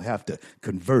 Marlene, I'll have to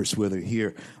converse with her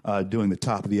here during the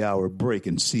top of the hour break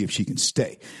and see if she can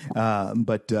stay.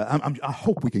 But I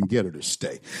hope we can get her to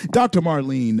stay. Dr.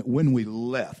 Marlene, when we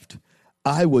left,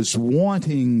 I was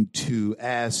wanting to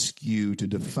ask you to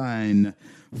define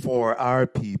for our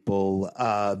people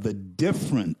the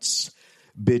difference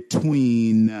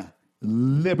between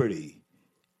liberty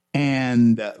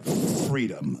and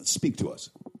freedom. Speak to us.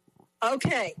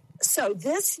 Okay, so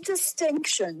this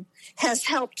distinction has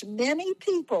helped many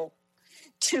people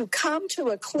to come to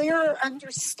a clearer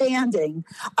understanding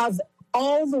of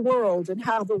all the world and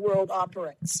how the world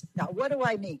operates. Now, what do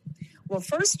I mean? Well,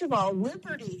 first of all,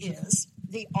 liberty is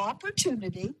the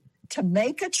opportunity to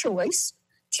make a choice,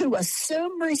 to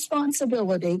assume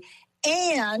responsibility,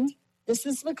 and, this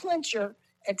is the clincher,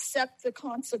 accept the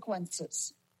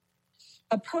consequences.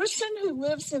 A person who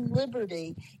lives in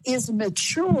liberty is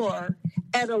mature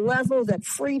at a level that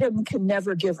freedom can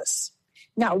never give us.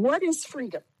 Now, what is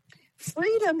freedom?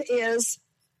 Freedom is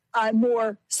a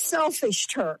more selfish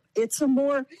term. It's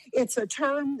a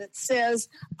term that says,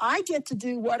 I get to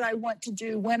do what I want to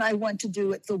do when I want to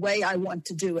do it the way I want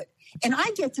to do it. And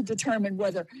I get to determine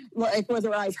whether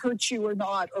I've hurt you or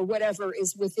not, or whatever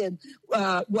is within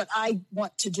what I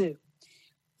want to do.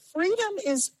 Freedom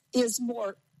is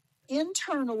more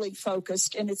internally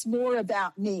focused, and it's more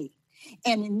about me.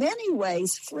 And in many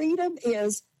ways, freedom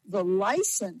is the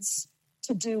license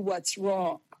to do what's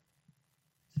wrong.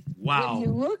 Wow. When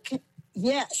you look,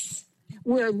 yes,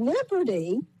 where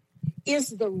liberty is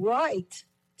the right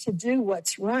to do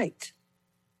what's right.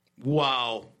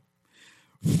 Wow.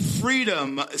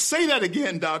 Freedom. Say that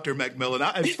again, Dr.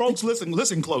 McMillan. Folks,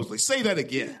 listen closely. Say that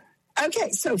again.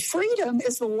 Okay, so freedom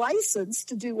is the license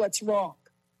to do what's wrong.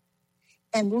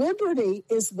 And liberty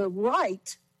is the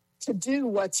right to do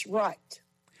what's right.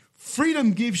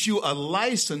 Freedom gives you a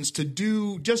license to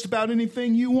do just about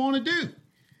anything you want to do.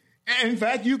 And in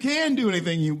fact, you can do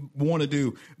anything you want to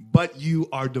do, but you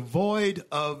are devoid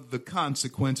of the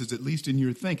consequences, at least in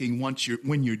your thinking,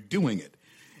 when you're doing it.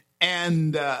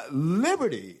 And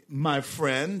liberty, my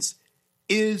friends,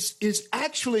 is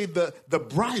actually the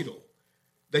bridle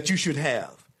that you should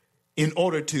have in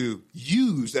order to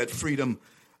use that freedom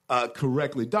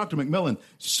correctly. Dr. McMillan,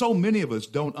 so many of us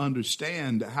don't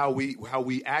understand how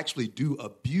we actually do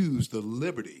abuse the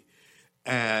liberty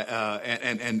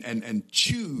and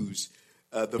choose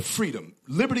the freedom.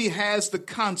 Liberty has the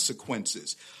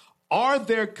consequences. Are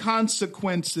there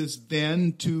consequences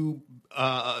then to,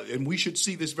 and we should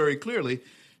see this very clearly,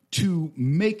 to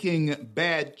making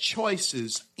bad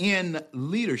choices in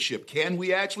leadership? Can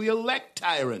we actually elect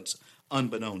tyrants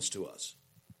unbeknownst to us?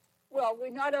 Well,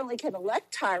 we not only can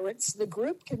elect tyrants, the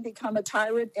group can become a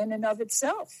tyrant in and of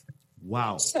itself.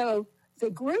 Wow. So the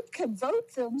group can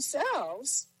vote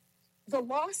themselves the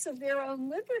loss of their own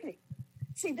liberty.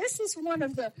 See, this is one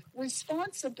of the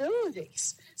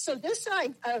responsibilities. So this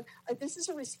is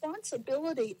a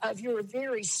responsibility of your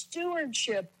very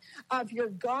stewardship of your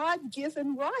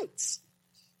God-given rights.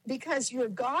 Because your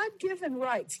God-given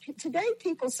rights, today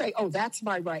people say, oh, that's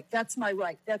my right, that's my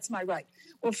right, that's my right.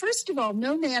 Well, first of all,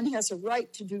 no man has a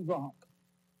right to do wrong.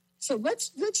 So let's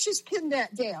just pin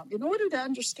that down. In order to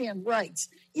understand rights,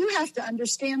 you have to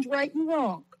understand right and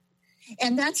wrong.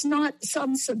 And that's not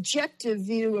some subjective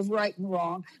view of right and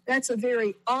wrong. That's a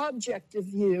very objective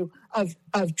view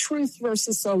of truth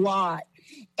versus a lie.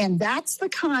 And that's the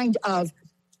kind of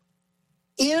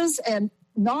is and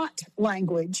not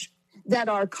language that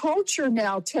our culture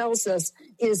now tells us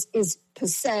is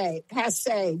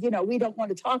passe. You know, we don't want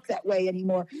to talk that way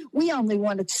anymore. We only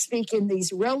want to speak in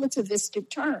these relativistic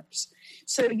terms.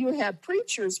 So you have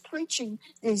preachers preaching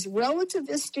these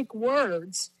relativistic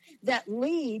words that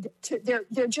lead to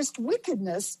they're just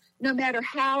wickedness, no matter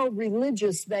how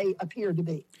religious they appear to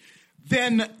be.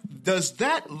 Then does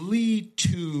that lead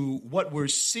to what we're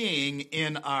seeing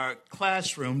in our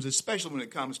classrooms, especially when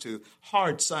it comes to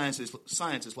hard sciences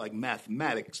like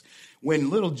mathematics, when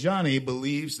little Johnny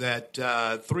believes that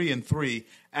 3 and 3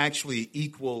 actually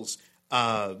equals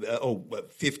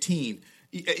 15?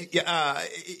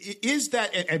 Is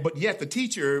that, but yet the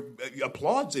teacher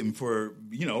applauds him for,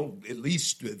 at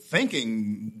least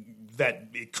thinking that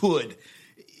it could,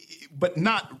 but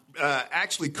not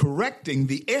actually correcting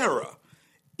the error.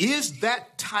 Is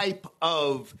that type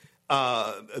of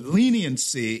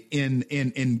leniency in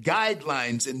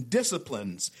guidelines and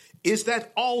disciplines, is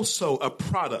that also a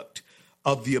product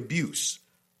of the abuse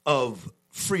of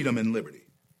freedom and liberty?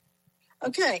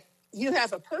 Okay, you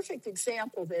have a perfect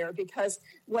example there, because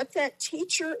what that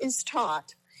teacher is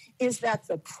taught is that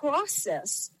the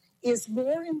process is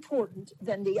more important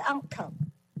than the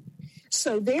outcome.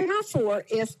 So therefore,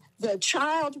 if the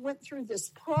child went through this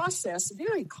process,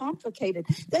 very complicated,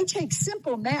 they take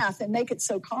simple math and make it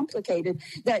so complicated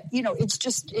that,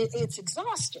 it's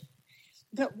exhausting.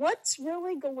 But what's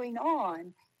really going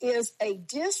on is a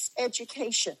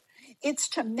diseducation. It's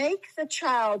to make the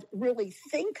child really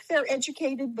think they're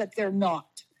educated, but they're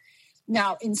not.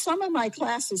 Now, in some of my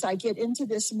classes, I get into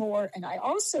this more, and I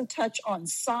also touch on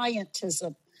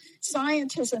scientism.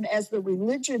 Scientism as the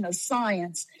religion of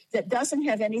science that doesn't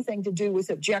have anything to do with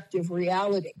objective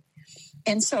reality.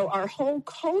 And so our whole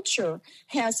culture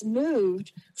has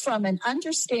moved from an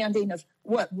understanding of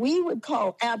what we would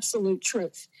call absolute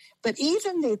truth. But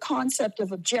even the concept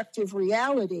of objective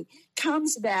reality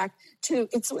comes back to,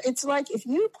 it's like if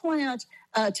you plant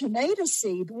a tomato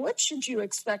seed, what should you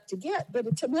expect to get but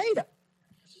a tomato?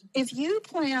 If you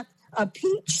plant a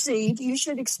peach seed, you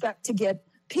should expect to get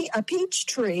a peach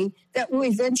tree that will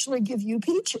eventually give you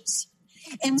peaches.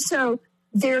 And so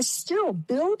there's still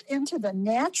built into the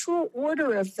natural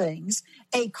order of things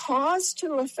a cause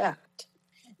to effect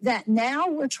that now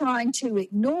we're trying to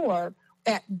ignore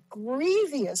at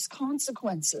grievous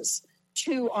consequences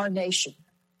to our nation.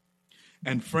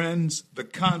 And friends, the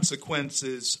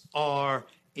consequences are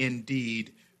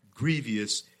indeed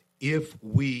grievous if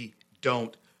we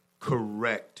don't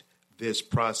correct this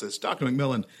process. Dr.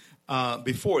 McMillan,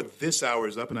 before this hour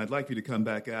is up, and I'd like you to come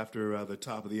back after the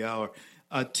top of the hour,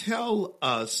 tell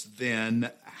us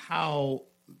then how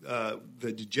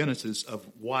the genesis of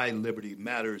why liberty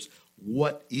matters,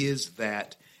 what is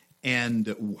that,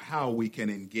 and how we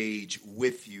can engage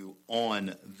with you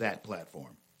on that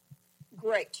platform.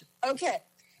 Great. Okay.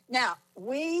 Now,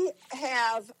 we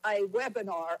have a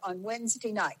webinar on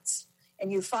Wednesday nights,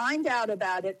 and you find out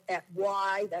about it at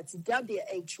that's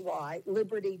WHY,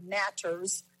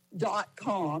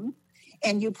 libertymatters.com,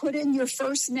 and you put in your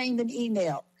first name and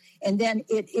email. And then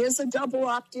it is a double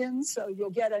opt-in, so you'll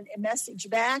get a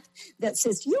message back that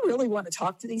says, do you really want to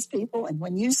talk to these people? And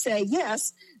when you say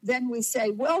yes, then we say,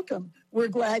 welcome. We're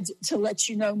glad to let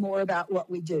you know more about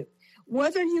what we do.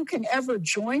 Whether you can ever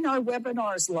join our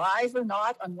webinars live or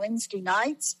not on Wednesday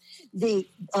nights, the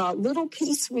little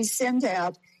piece we send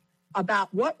out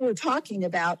about what we're talking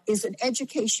about is an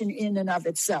education in and of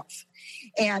itself.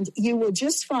 And you will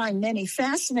just find many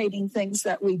fascinating things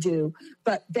that we do.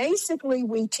 But basically,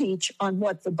 we teach on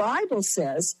what the Bible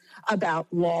says about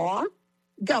law,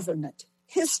 government,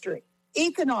 history,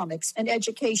 economics, and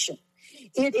education.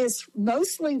 It is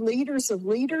mostly leaders of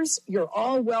leaders. You're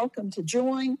all welcome to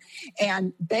join.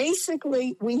 And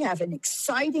basically, we have an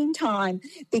exciting time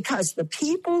because the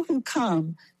people who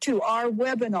come to our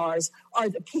webinars are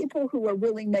the people who are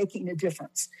really making a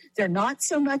difference. They're not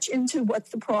so much into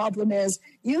what the problem is.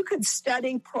 You could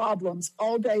study problems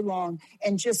all day long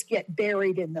and just get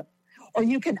buried in them. Or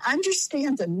you can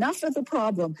understand enough of the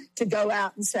problem to go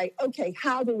out and say, okay,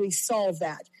 how do we solve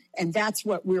that? And that's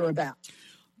what we're about.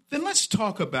 Then let's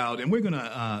talk about, and we're going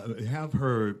to have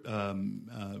her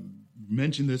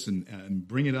mention this and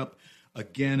bring it up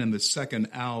again in the second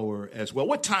hour as well.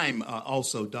 What time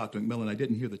also, Dr. McMillan? I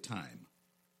didn't hear the time.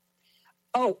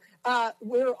 Oh,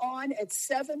 we're on at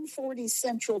 7:40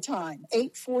 Central Time,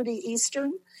 8:40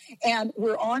 Eastern, and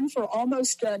we're on for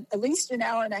almost at least an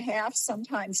hour and a half,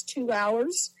 sometimes 2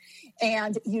 hours.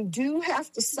 And you do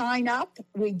have to sign up.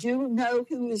 We do know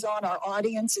who is on our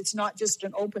audience. It's not just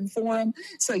an open forum.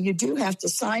 So you do have to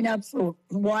sign up for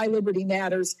Why Liberty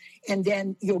Matters, and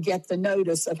then you'll get the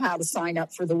notice of how to sign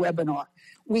up for the webinar.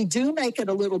 We do make it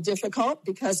a little difficult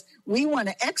because we want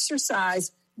to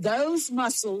exercise those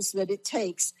muscles that it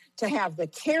takes to have the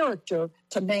character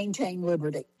to maintain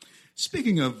liberty.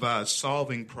 Speaking of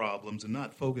solving problems and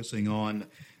not focusing on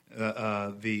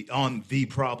the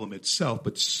problem itself,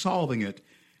 but solving it,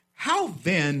 how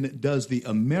then does the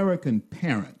American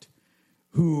parent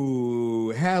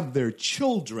who have their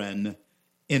children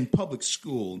in public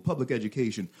school, in public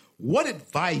education, what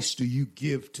advice do you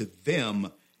give to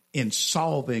them in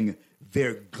solving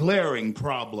their glaring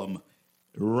problem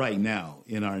right now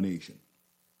in our nation?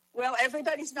 Well,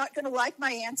 everybody's not going to like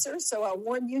my answer, so I'll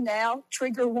warn you now.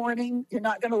 Trigger warning, you're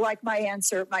not going to like my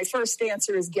answer. My first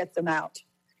answer is get them out.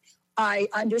 I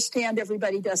understand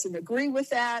everybody doesn't agree with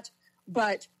that,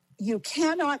 but you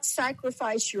cannot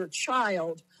sacrifice your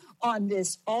child on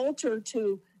this altar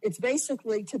it's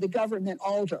basically to the government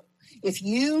altar. If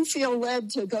you feel led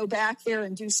to go back there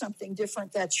and do something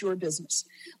different, that's your business.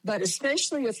 But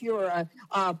especially if you're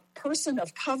a person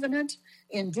of covenant,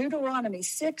 in Deuteronomy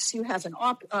 6, you have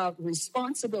a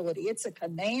responsibility. It's a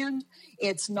command.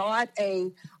 It's not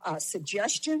a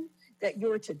suggestion that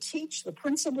you're to teach the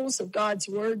principles of God's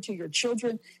word to your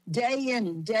children day in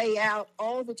and day out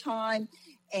all the time.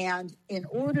 And in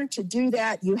order to do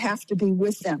that, you have to be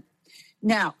with them.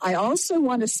 Now, I also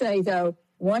want to say, though,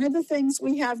 one of the things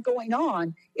we have going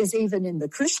on is even in the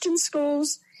Christian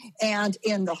schools and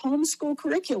in the homeschool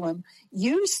curriculum,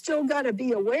 you still got to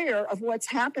be aware of what's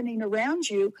happening around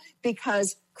you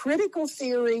because critical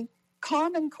theory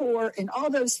Common Core and all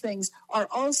those things are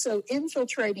also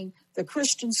infiltrating the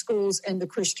Christian schools and the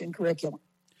Christian curriculum.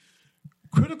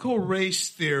 Critical race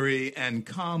theory and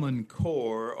Common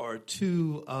Core are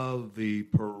two of the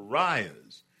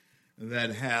pariahs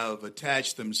that have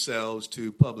attached themselves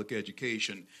to public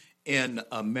education in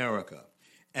America.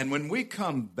 And when we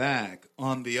come back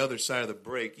on the other side of the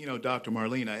break, Dr.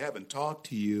 Marlene, I haven't talked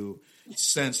to you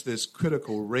since this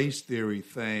critical race theory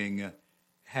thing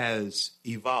has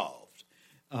evolved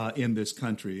in this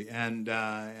country. And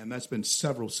that's been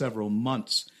several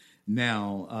months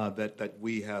now that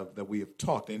we have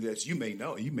talked. And as you may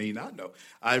know, you may not know,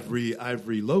 I've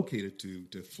relocated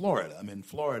to Florida. I'm in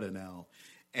Florida now,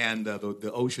 and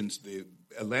the oceans, the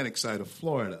Atlantic side of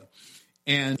Florida,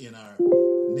 and in our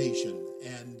nation,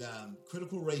 and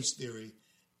critical race theory,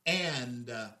 and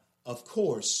of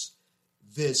course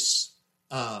this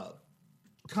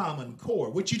Common Core,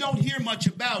 which you don't hear much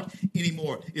about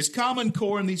anymore. Is Common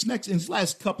Core in these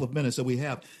last couple of minutes that we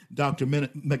have, Dr.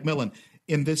 McMillan,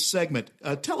 in this segment?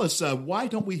 Tell us, why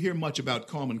don't we hear much about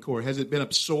Common Core? Has it been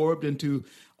absorbed into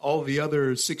all the other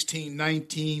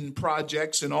 1619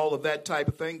 projects and all of that type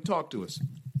of thing? Talk to us.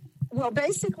 Well,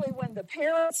 basically, when the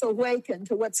parents awaken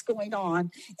to what's going on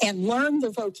and learn the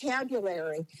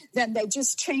vocabulary, then they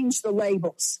just change the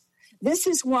labels. This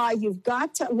is why you've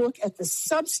got to look at the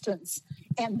substance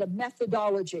and the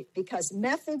methodology, because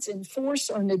methods enforce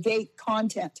or negate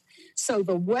content. So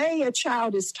the way a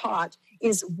child is taught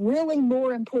is really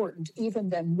more important even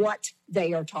than what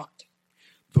they are taught.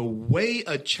 The way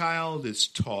a child is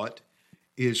taught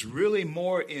is really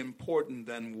more important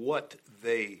than what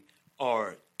they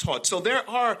are taught. So there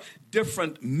are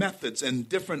different methods and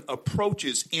different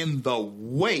approaches in the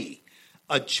way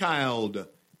a child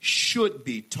should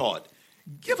be taught.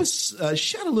 Give us,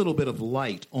 shed a little bit of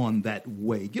light on that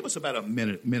way. Give us about a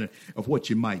minute of what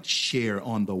you might share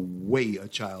on the way a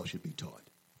child should be taught.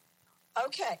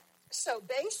 Okay, so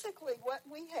basically what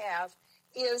we have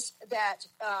is that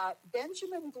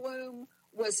Benjamin Bloom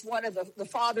was one of the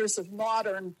fathers of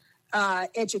modern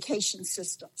education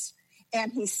systems.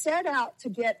 And he set out to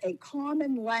get a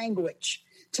common language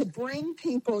to bring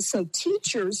people so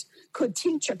teachers could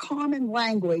teach a common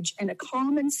language and a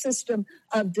common system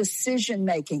of decision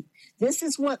making. This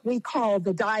is what we call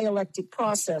the dialectic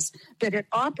process, but it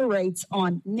operates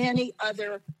on many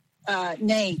other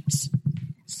names.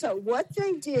 So what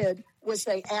they did was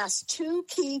they asked two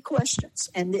key questions,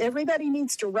 and everybody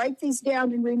needs to write these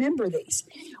down and remember these.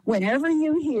 Whenever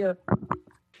you hear,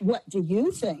 "What do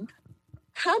you think?"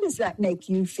 How does that make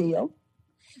you feel?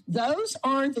 Those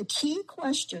are the key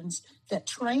questions that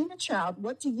train a child.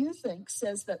 What do you think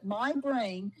says that my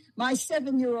brain, my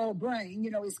 7-year-old brain,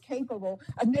 is capable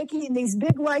of making these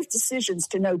big life decisions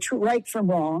to know right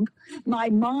from wrong. My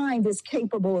mind is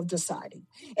capable of deciding.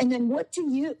 And then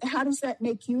how does that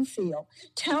make you feel?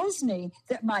 Tells me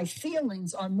that my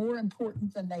feelings are more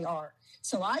important than they are.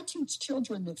 So I teach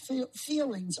children that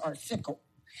feelings are fickle.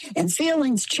 And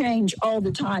feelings change all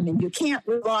the time, and you can't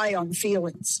rely on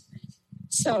feelings.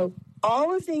 So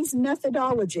all of these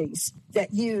methodologies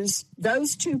that use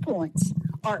those 2 points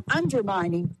are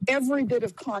undermining every bit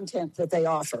of content that they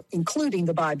offer, including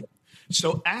the Bible.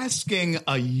 So asking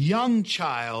a young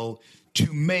child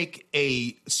to make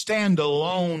a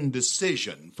standalone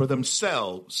decision for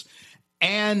themselves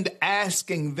and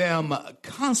asking them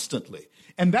constantly,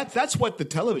 and that's what the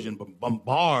television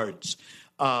bombards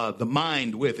the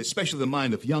mind with, especially the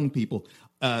mind of young people.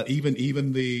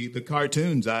 Even the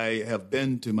cartoons. I have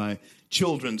been to my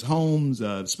children's homes,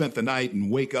 spent the night, and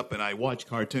wake up and I watch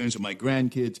cartoons with my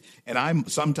grandkids, and I'm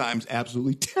sometimes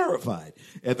absolutely terrified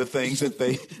at the things that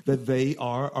they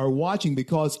are watching,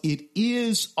 because it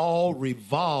is all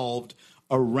revolved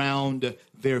around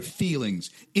their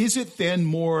feelings. Is it then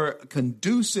more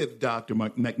conducive, Dr.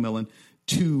 McMillan,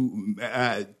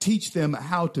 to teach them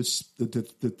how to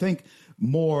think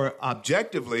more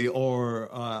objectively, or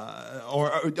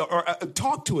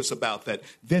talk to us about that?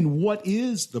 Then what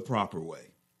is the proper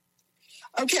way?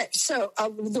 Okay, so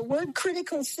the word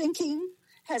critical thinking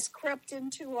has crept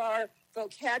into our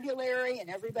vocabulary, and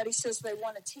everybody says they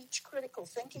want to teach critical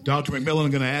thinking. Dr. McMillan,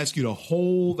 I'm going to ask you to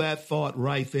hold that thought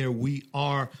right there. We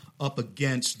are up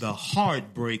against the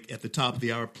hard break at the top of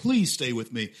the hour. Please stay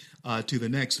with me to the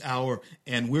next hour,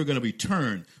 and we're going to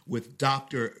return with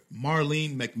Dr.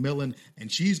 Marlene McMillan,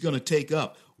 and she's going to take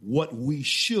up what we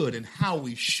should and how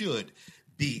we should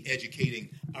be educating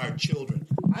our children.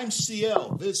 I'm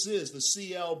CL. This is the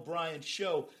CL Bryant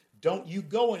Show. Don't you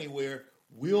go anywhere.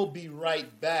 We'll be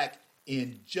right back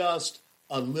in just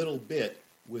a little bit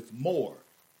with more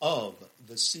of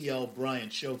the CL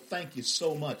Bryant Show. Thank you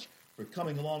so much for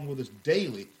coming along with us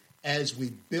daily as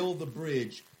we build the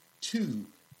bridge to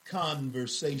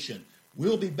conversation.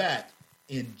 We'll be back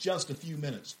in just a few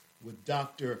minutes with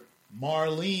Dr.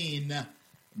 Marlene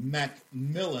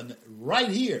McMillan right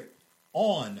here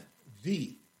on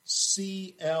the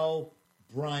C.L.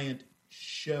 Bryant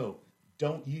Show.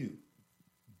 Don't you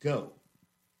go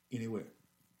anywhere.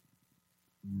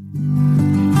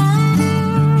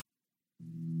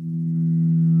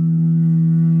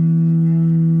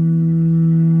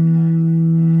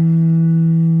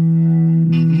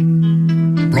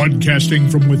 Broadcasting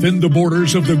from within the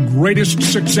borders of the greatest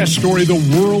success story the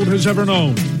world has ever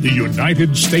known, the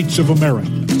United States of America.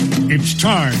 It's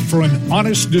time for an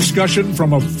honest discussion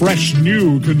from a fresh,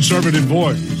 new conservative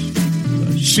voice.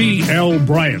 The C.L.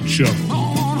 Bryant Show.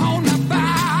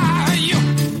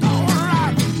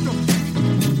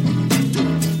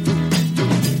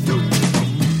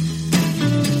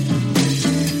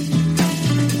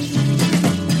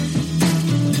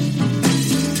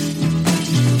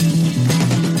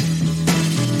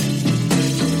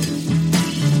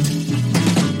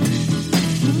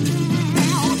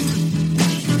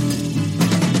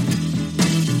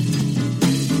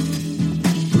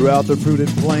 Throughout the fruited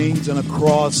plains and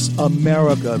across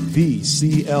America, the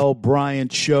C.L.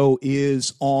 Bryant Show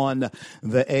is on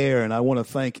the air. And I want to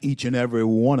thank each and every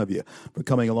one of you for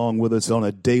coming along with us on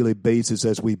a daily basis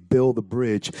as we build the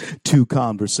bridge to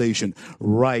conversation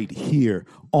right here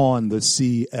on the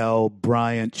C.L.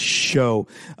 Bryant Show.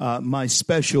 My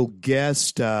special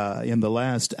guest in the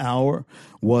last hour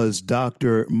was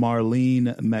Dr.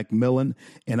 Marlene McMillan.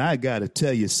 And I got to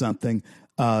tell you something.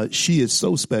 She is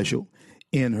so special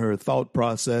in her thought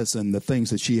process and the things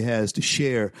that she has to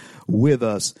share with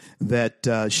us,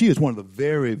 that she is one of the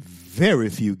very, very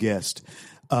few guests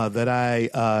that I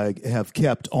have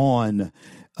kept on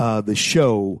the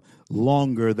show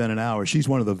longer than an hour. She's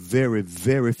one of the very,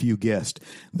 very few guests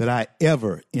that I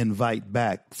ever invite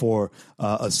back for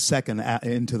a second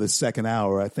into the second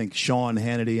hour. I think Sean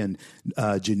Hannity and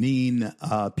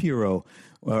Janine Pirro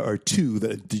are two.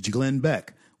 Glenn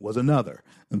Beck was another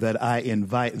that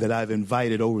I've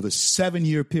invited over the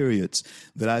 7-year periods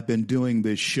that I've been doing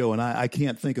this show. And I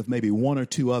can't think of maybe one or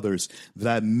two others that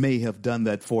I may have done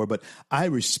that for, but I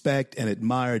respect and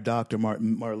admire Dr.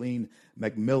 Marlene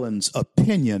McMillan's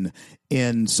opinion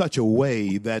in such a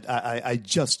way that I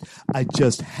just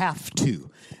have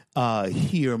to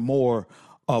hear more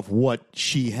of what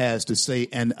she has to say,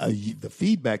 and the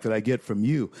feedback that I get from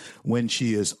you when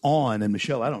she is on. And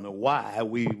Michelle, I don't know why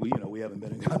we haven't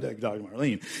been in contact with Dr.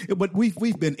 Marlene, but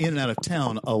we've been in and out of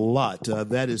town a lot.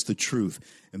 That is the truth.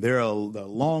 And there are a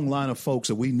long line of folks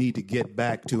that we need to get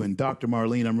back to. And Dr.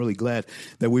 Marlene, I'm really glad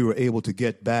that we were able to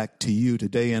get back to you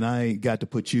today. And I got to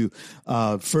put you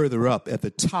further up at the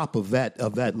top of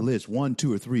that list, 1,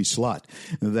 2, or 3 slot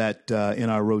that in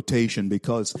our rotation,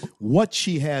 because what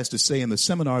she has to say in the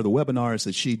seminar, the webinars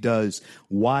that she does,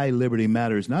 Why Liberty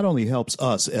Matters, not only helps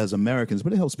us as Americans,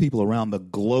 but it helps people around the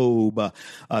globe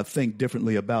think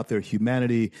differently about their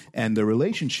humanity and their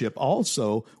relationship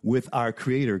also with our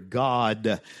Creator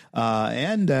God.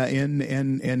 And in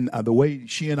the way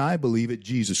she and I believe it,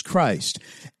 Jesus Christ.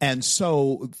 And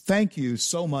so thank you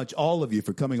so much, all of you,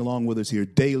 for coming along with us here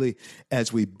daily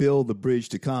as we build the bridge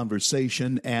to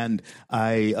conversation. And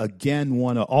I, again,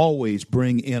 want to always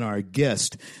bring in our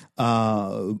guest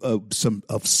some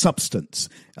of substance.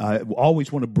 I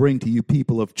always want to bring to you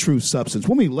people of true substance.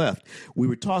 When we left, we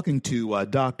were talking to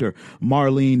Dr.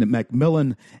 Marlene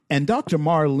McMillan, and Dr.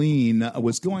 Marlene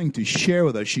was going to share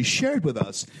with us, she shared with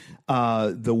us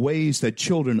the ways that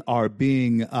children are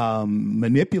being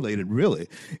manipulated, really,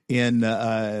 in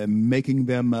making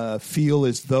them feel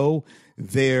as though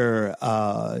their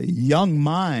young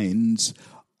minds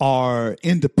are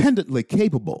independently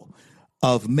capable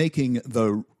of making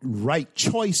the right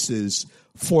choices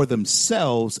for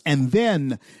themselves, and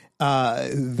then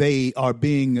they are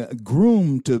being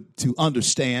groomed to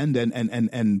understand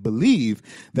and believe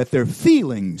that their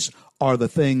feelings are the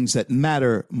things that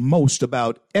matter most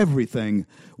about everything,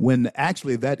 when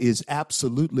actually that is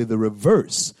absolutely the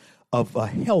reverse of a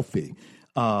healthy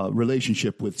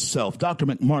relationship with self. Dr.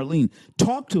 Marlene,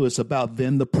 talk to us about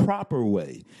then the proper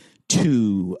way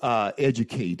to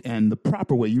educate, and the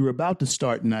proper way. You were about to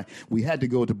start, and we had to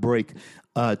go to break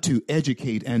to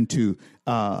educate and to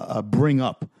bring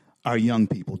up our young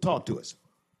people. Talk to us.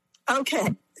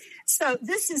 Okay. So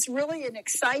this is really an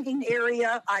exciting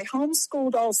area. I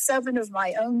homeschooled all 7 of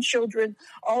my own children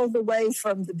all the way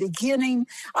from the beginning.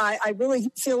 I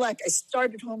really feel like I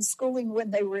started homeschooling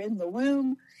when they were in the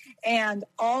womb, and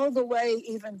all the way,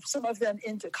 even some of them,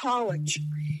 into college.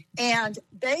 And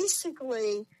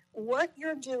basically, what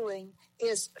you're doing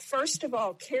is, first of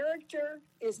all, character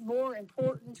is more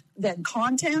important than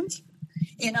content.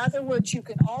 In other words, you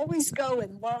can always go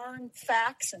and learn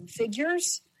facts and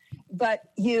figures, but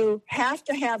you have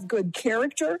to have good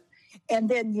character. And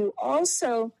then you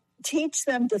also teach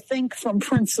them to think from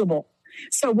principle.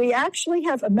 So we actually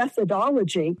have a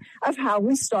methodology of how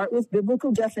we start with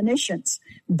biblical definitions,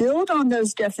 build on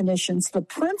those definitions, the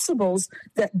principles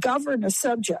that govern a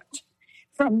subject.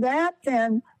 From that,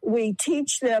 then, we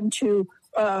teach them to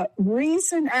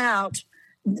reason out,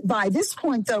 by this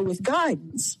point, though, with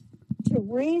guidance, to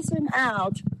reason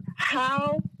out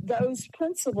how those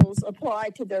principles apply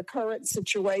to their current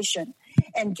situation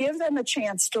and give them a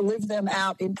chance to live them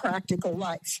out in practical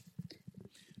life.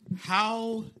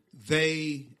 How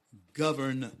they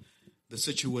govern the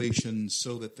situation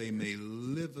so that they may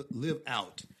live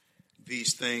out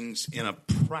these things in a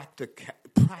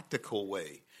practical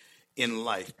way in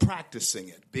life, practicing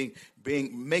it,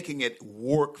 making it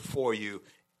work for you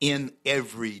in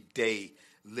everyday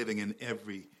living, in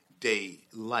everyday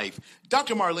life.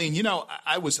 Dr. Marlene, you know,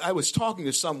 I was talking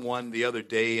to someone the other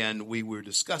day, and we were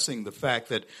discussing the fact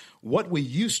that what we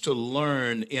used to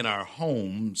learn in our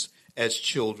homes as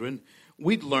children,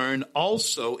 we'd learn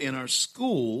also in our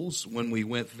schools when we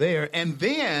went there, and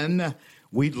then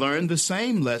we'd learn the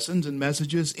same lessons and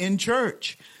messages in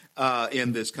church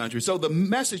in this country. So the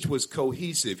message was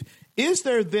cohesive. Is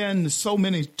there then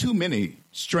too many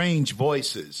strange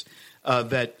voices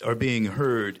that are being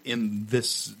heard in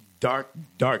this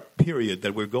dark period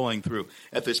that we're going through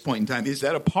at this point in time? Is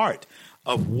that a part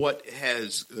of what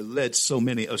has led so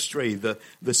many astray? The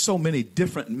so many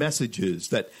different messages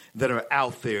that are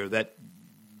out there that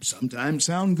sometimes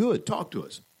sound good. Talk to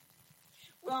us.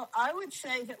 Well, I would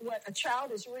say that what a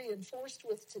child is reinforced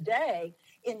with today,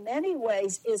 in many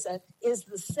ways, is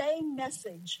the same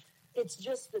message. It's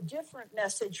just the different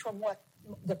message from what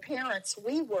the parents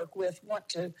we work with want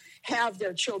to have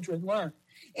their children learn.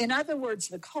 In other words,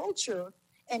 the culture,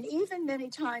 and even many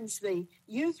times the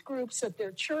youth groups at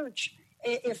their church,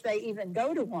 if they even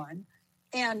go to one,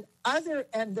 and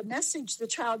the message the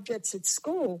child gets at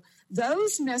school,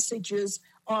 those messages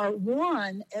are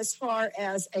one as far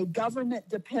as a government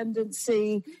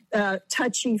dependency,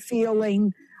 touchy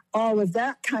feeling, all of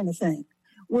that kind of thing.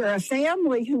 Where a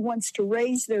family who wants to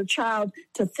raise their child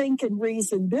to think and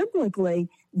reason biblically,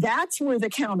 that's where the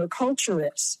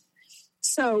counterculture is.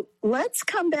 So let's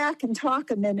come back and talk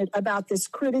a minute about this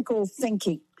critical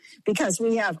thinking, because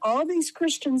we have all these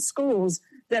Christian schools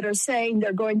that are saying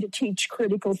they're going to teach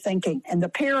critical thinking, and the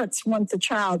parents want the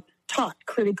child taught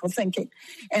critical thinking.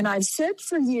 And I've said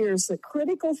for years that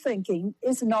critical thinking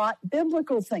is not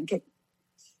biblical thinking.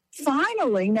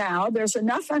 Finally, now there's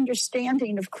enough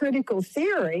understanding of critical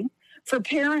theory for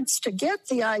parents to get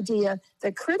the idea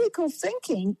that critical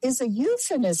thinking is a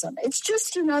euphemism. It's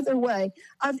just another way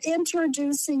of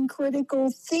introducing critical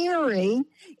theory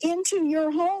into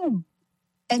your home.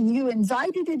 And you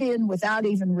invited it in without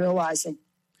even realizing.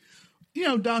 You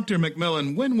know, Dr.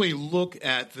 McMillan, when we look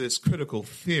at this critical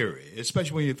theory,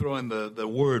 especially when you throw in the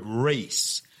word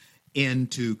race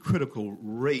into critical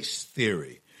race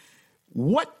theory,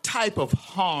 what type of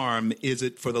harm is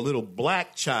it for the little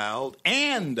black child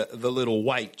and the little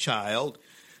white child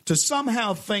to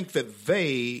somehow think that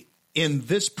they, in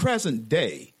this present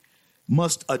day,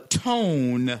 must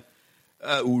atone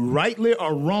rightly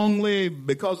or wrongly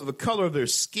because of the color of their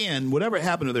skin, whatever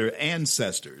happened to their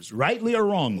ancestors, rightly or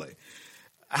wrongly?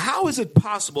 How is it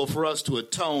possible for us to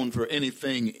atone for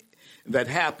anything that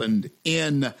happened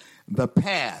in the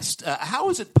past? How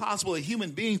is it possible a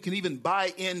human being can even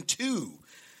buy into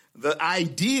the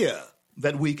idea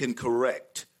that we can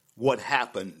correct what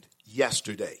happened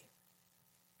yesterday?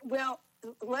 Well,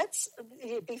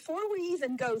 before we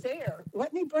even go there,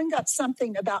 let me bring up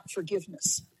something about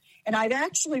forgiveness. And I've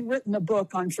actually written a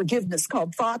book on forgiveness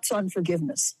called Thoughts on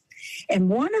Forgiveness. And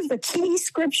one of the key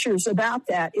scriptures about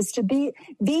that is to be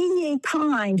ye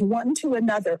kind one to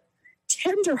another,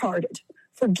 tenderhearted,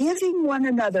 forgiving one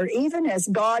another, even as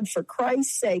God for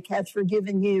Christ's sake hath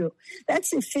forgiven you.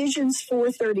 That's Ephesians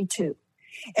 4:32.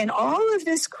 And all of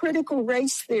this critical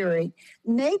race theory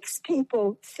makes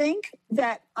people think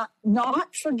that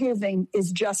not forgiving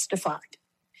is justified.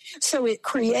 So it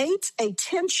creates a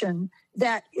tension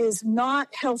that is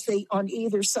not healthy on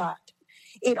either side.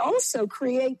 It also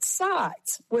creates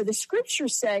sides where the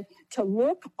scriptures say to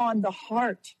look on the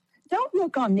heart. Don't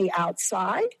look on the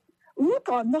outside. Look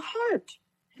on the heart.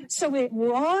 So it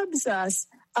robs us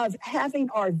of having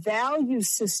our value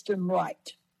system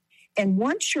right. And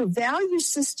once your value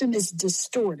system is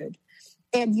distorted,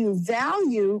 and you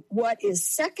value what is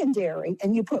secondary,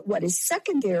 and you put what is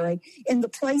secondary in the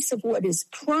place of what is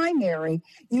primary,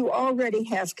 you already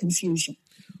have confusion.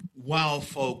 Wow,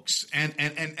 folks. And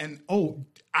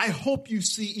I hope you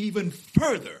see even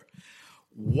further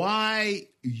why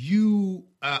you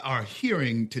are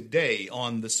hearing today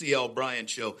on the C.L. Bryant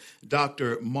Show,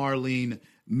 Dr. Marlene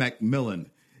McMillan.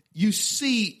 You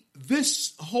see,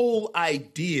 this whole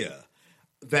idea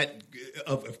that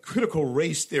of critical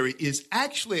race theory is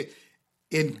actually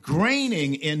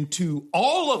ingraining into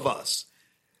all of us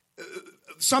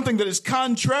something that is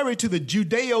contrary to the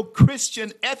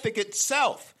Judeo-Christian ethic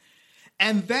itself.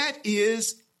 And that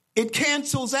is, it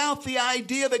cancels out the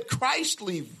idea that Christ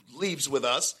leaves with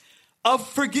us of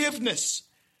forgiveness.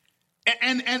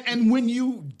 And when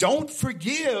you don't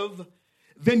forgive,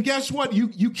 then guess what?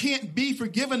 You can't be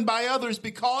forgiven by others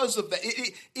because of that.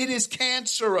 It is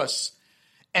cancerous.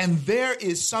 And there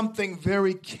is something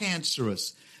very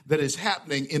cancerous that is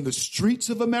happening in the streets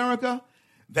of America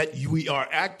that we are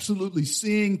absolutely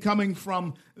seeing coming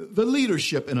from the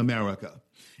leadership in America.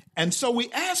 And so we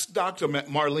asked Dr.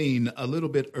 Marlene a little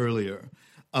bit earlier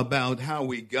about how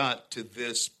we got to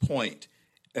this point.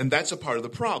 And that's a part of the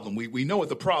problem. We know what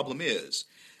the problem is.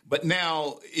 But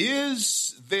now,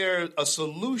 is there a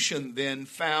solution then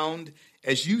found,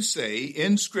 as you say,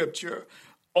 in Scripture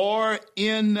or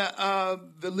in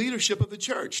the leadership of the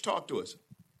church? Talk to us.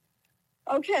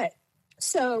 Okay,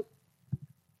 so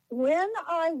when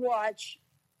I watch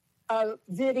a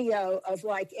video of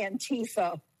like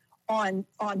Antifa on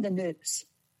the news,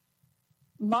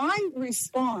 my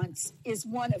response is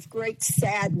one of great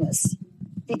sadness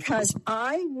because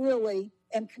I really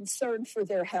am concerned for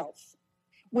their health.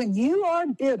 When you are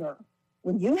bitter,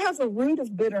 when you have a root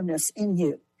of bitterness in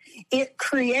you, it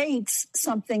creates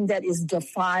something that is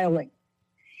defiling.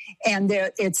 And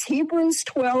it's Hebrews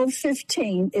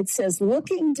 12:15. It says,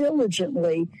 looking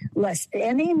diligently, lest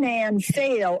any man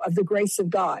fail of the grace of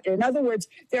God. In other words,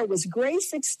 there was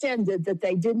grace extended that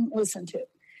they didn't listen to.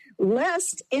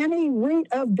 Lest any root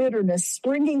of bitterness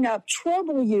springing up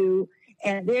trouble you,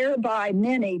 and thereby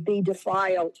many be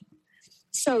defiled.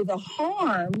 So the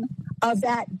harm of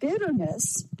that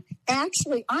bitterness,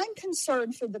 actually, I'm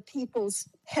concerned for the people's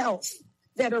health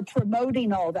that are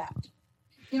promoting all that.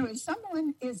 You know, if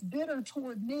someone is bitter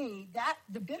toward me, that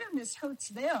the bitterness hurts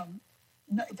them.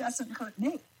 No, it doesn't hurt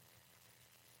me.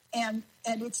 And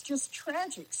it's just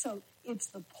tragic. So it's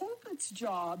the pulpit's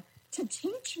job to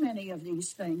teach many of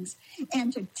these things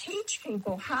and to teach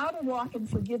people how to walk in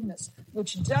forgiveness,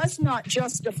 which does not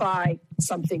justify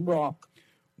something wrong.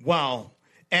 Wow.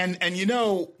 And you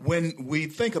know, when we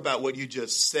think about what you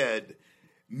just said,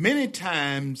 many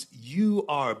times you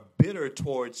are bitter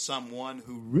towards someone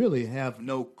who really have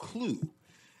no clue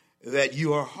that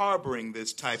you are harboring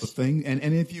this type of thing. And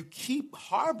if you keep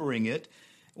harboring it,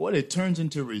 it turns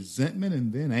into resentment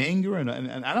and then anger. And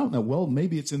I don't know. Well,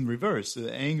 maybe it's in reverse,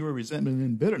 anger, resentment,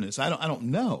 and bitterness. I don't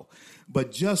know.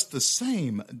 But just the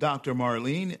same, Dr.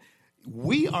 Marlene,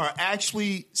 we are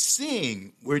actually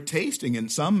we're tasting in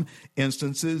some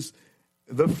instances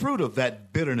the fruit of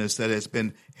that bitterness that has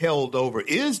been held over.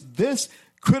 Is this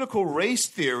critical race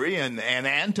theory and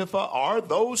Antifa, are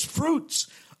those fruits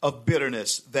of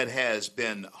bitterness that has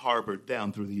been harbored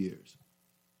down through the years?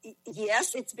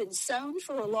 Yes, it's been sown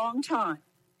for a long time,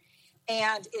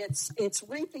 and it's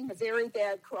reaping a very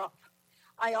bad crop.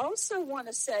 I also want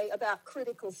to say about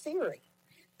critical theory.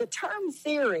 The term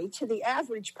theory to the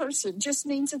average person just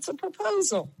means it's a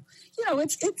proposal. You know,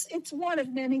 it's one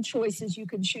of many choices. You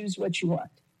can choose what you want.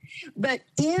 But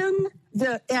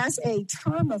as a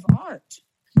term of art,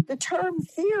 the term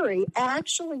theory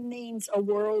actually means a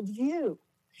worldview.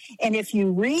 And if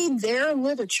you read their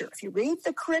literature, if you read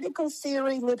the critical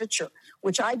theory literature,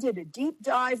 which I did a deep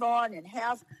dive on and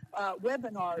have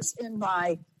webinars in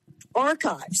my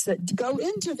archives that go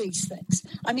into these things.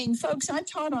 I mean, folks, I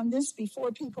taught on this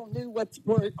before people knew what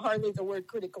hardly the word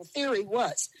critical theory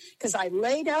was, because I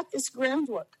laid out this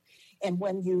groundwork. And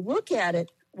when you look at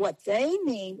it, what they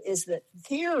mean is that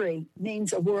theory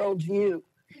means a worldview.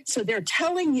 So they're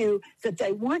telling you that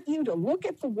they want you to look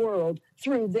at the world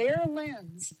through their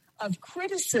lens of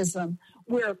criticism,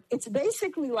 where it's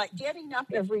basically like getting up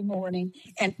every morning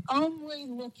and only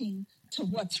looking to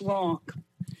what's wrong.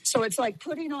 So it's like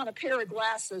putting on a pair of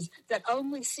glasses that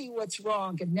only see what's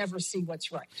wrong and never see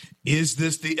what's right. Is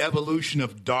this the evolution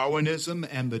of Darwinism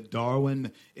and the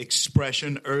Darwin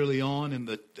expression early on in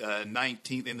the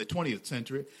 20th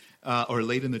century, or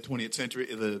late in the 20th century?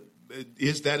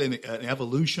 Is that an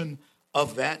evolution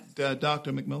of that,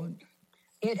 Dr. McMillan?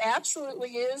 It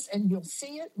absolutely is, and you'll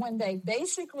see it when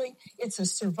it's a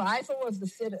survival of the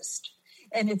fittest.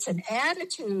 And it's an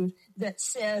attitude that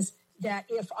says that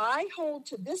if I hold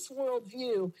to this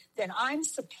worldview, then I'm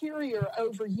superior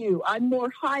over you. I'm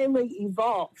more highly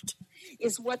evolved,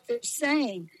 is what they're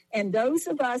saying. And those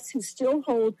of us who still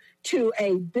hold to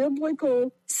a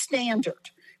biblical standard,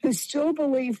 who still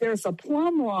believe there's a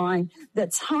plumb line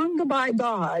that's hung by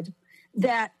God,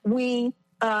 that we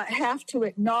have to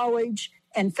acknowledge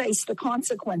and face the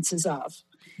consequences of.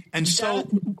 And so...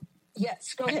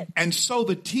 Yes, go ahead. And so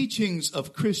the teachings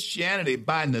of Christianity,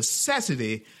 by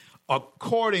necessity,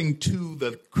 according to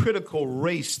the critical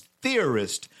race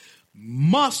theorist,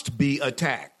 must be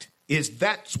attacked.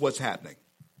 That's what's happening?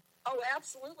 Oh,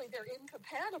 absolutely. They're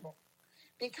incompatible,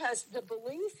 because the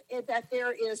belief is that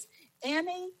there is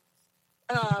any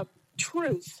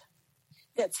truth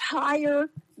that's higher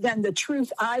than the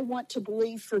truth I want to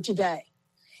believe for today.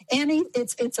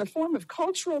 It's a form of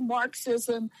cultural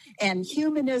Marxism and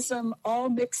humanism all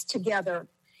mixed together.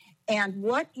 And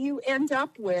what you end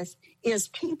up with is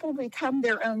people become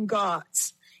their own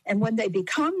gods. And when they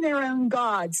become their own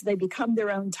gods, they become their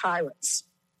own tyrants.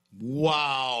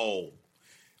 Wow.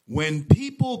 When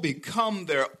people become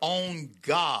their own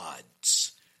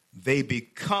gods, they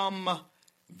become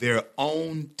their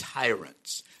own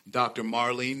tyrants. Dr.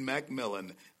 Marlene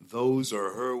McMillan, those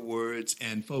are her words.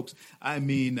 And folks, I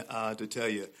mean to tell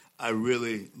you, I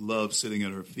really love sitting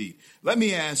at her feet. Let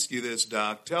me ask you this,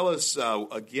 Doc. Tell us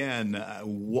again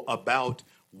about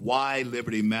why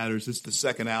liberty matters. It's the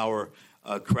second hour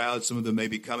crowd. Some of them may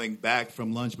be coming back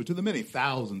from lunch, but to the many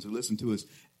thousands who listen to us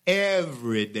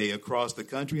every day across the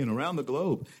country and around the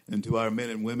globe, and to our men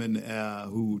and women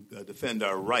who defend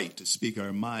our right to speak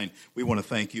our mind, we want to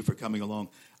thank you for coming along.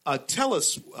 Tell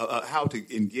us how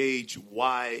to engage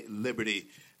why liberty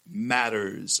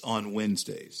matters on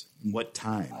Wednesdays. What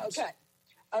times?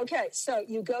 Okay. So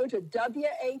you go to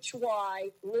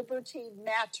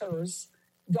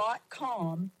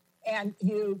whylibertymatters.com and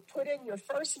you put in your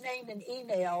first name and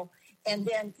email, and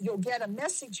then you'll get a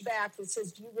message back that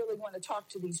says, do you really want to talk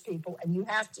to these people? And you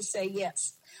have to say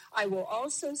yes. I will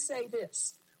also say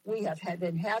this. We have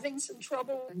been having some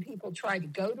trouble when people try to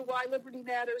go to Why Liberty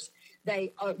Matters.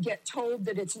 They get told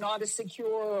that it's not as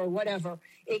secure or whatever.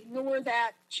 Ignore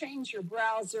that. Change your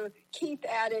browser. Keep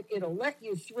at it. It'll let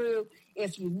you through.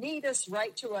 If you need us,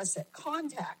 write to us at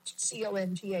contact,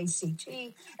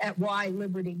 CONTACT, at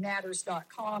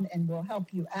whylibertymatters.com, and we'll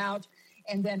help you out.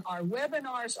 And then our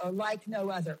webinars are like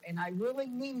no other. And I really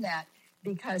mean that,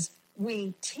 because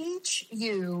we teach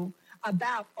you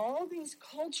about all these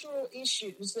cultural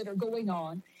issues that are going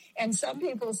on. And some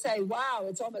people say, wow,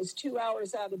 it's almost 2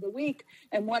 hours out of the week.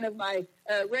 And one of my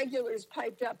regulars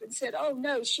piped up and said, oh,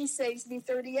 no, she saves me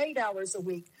 38 hours a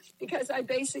week, because I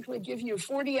basically give you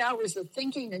 40 hours of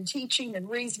thinking and teaching and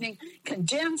reasoning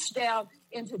condensed down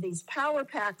into these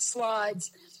power-packed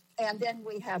slides. And then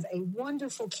we have a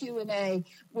wonderful Q&A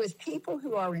with people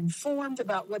who are informed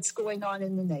about what's going on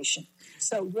in the nation.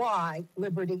 So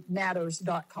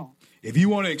whylibertymatters.com. If you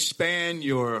want to expand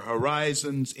your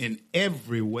horizons in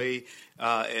every way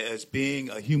as being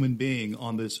a human being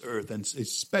on this earth, and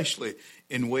especially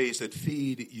in ways that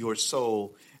feed your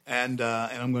soul, and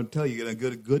I'm going to tell you, you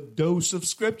get a good dose of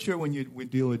Scripture when we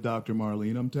deal with Dr.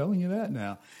 Marlene. I'm telling you that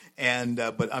now.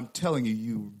 But I'm telling you,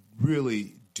 you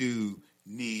really do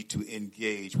need to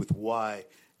engage with why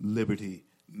liberty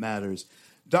matters.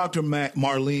 Dr.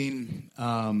 Marlene,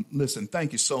 listen,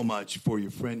 thank you so much for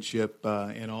your friendship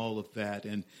and all of that.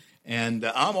 And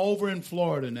I'm over in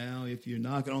Florida now. If you're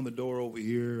knocking on the door over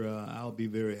here, I'll be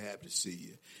very happy to see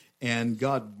you. And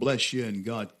God bless you and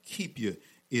God keep you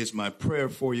is my prayer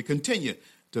for you. Continue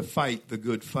to fight the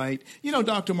good fight. You know,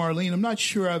 Dr. Marlene, I'm not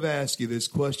sure I've asked you this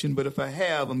question, but if I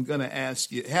have, I'm going to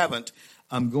ask you. Haven't,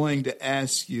 I'm going to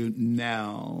ask you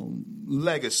now.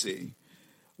 Legacy.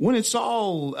 When it's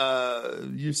all,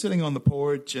 you're sitting on the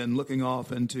porch and looking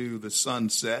off into the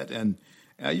sunset, and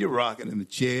you're rocking in the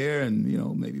chair and,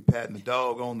 maybe patting the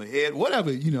dog on the head, whatever,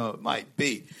 it might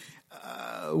be.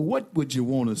 What would you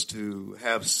want us to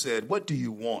have said? What do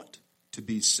you want to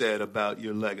be said about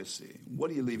your legacy? What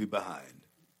do you leave behind?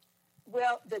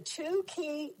 Well, the two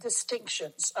key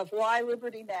distinctions of why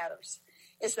liberty matters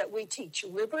is that we teach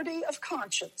liberty of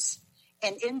conscience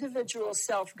and individual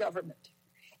self-government.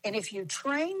 And if you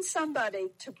train somebody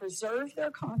to preserve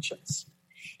their conscience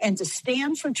and to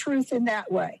stand for truth in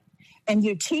that way, and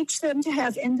you teach them to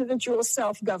have individual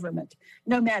self-government,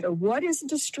 no matter what is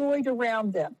destroyed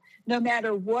around them, no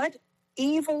matter what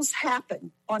evils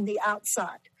happen on the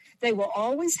outside, they will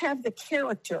always have the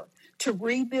character to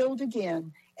rebuild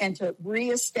again and to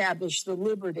reestablish the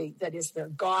liberty that is their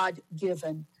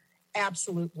God-given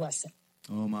absolute blessing.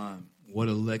 Oh, my. What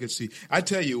a legacy. I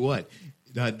tell you what,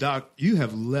 Doc, you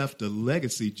have left a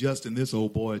legacy just in this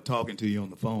old boy talking to you on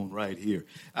the phone right here.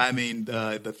 I mean,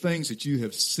 the things that you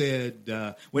have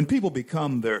said, when people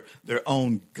become their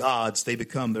own gods, they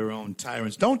become their own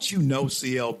tyrants. Don't you know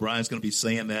C.L. Bryant's going to be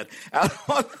saying that?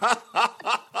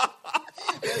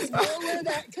 There's no where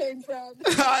that came from.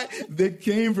 That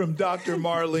came from Dr.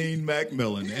 Marlene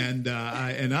Macmillan, and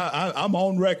I'm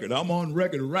on record. I'm on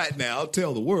record right now. I'll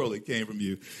tell the world it came from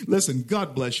you. Listen,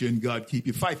 God bless you and God keep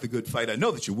you. Fight the good fight. I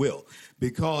know that you will,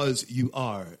 because you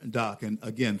are, Doc. And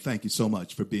again, thank you so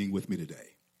much for being with me today.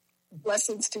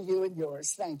 Blessings to you and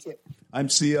yours. Thank you. I'm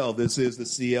CL. This is the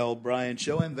CL Bryant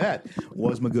Show, and that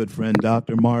was my good friend,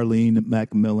 Dr. Marlene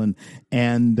Macmillan.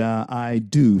 And I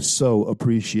do so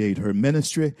appreciate her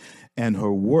ministry and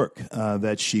her work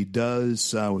that she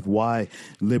does with Why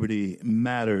Liberty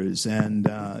Matters. And,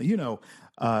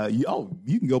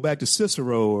 you can go back to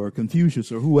Cicero or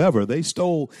Confucius or whoever. They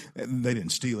didn't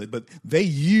steal it, but they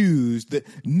used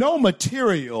no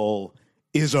material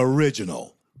is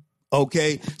original.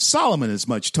 Okay, Solomon has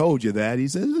much told you that. He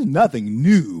says there's nothing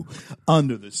new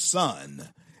under the sun.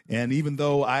 And even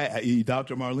though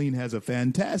Dr. Marlene has a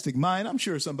fantastic mind, I'm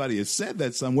sure somebody has said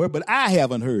that somewhere, but I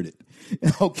haven't heard it.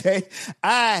 Okay,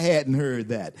 I hadn't heard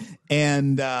that.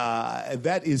 And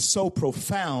that is so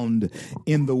profound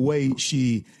in the way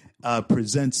she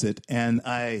presents it. And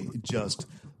I just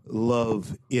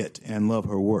love it and love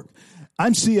her work.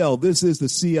 I'm CL. This is the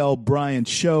CL Bryant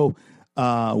Show.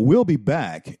 We'll be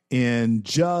back in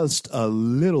just a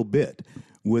little bit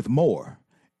with more.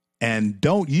 And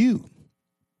don't you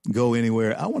go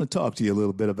anywhere. I want to talk to you a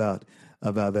little bit about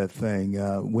that thing.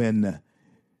 When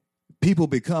people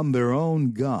become their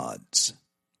own gods,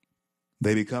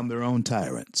 they become their own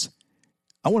tyrants.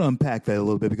 I want to unpack that a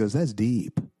little bit because that's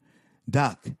deep.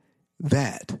 Doc,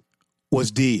 that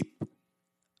was deep.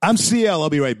 I'm CL. I'll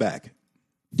be right back.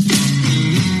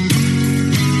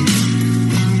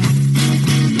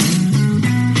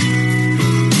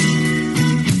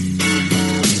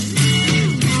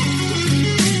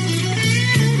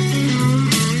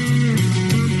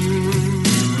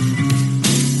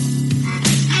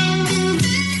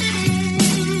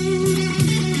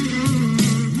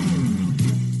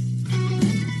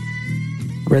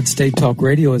 Red State Talk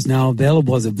Radio is now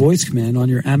available as a voice command on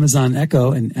your Amazon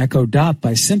Echo and Echo Dot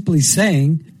by simply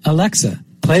saying, Alexa,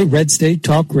 play Red State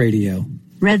Talk Radio.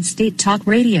 Red State Talk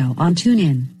Radio on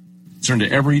TuneIn. Concern to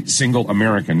every single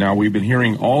American. Now, we've been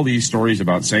hearing all these stories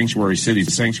about sanctuary cities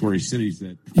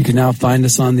that... You can now find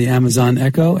us on the Amazon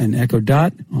Echo and Echo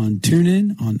Dot, on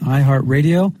TuneIn, on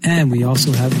iHeartRadio, and we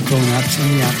also have the phone apps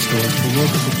in the App Store for your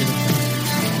particular phone.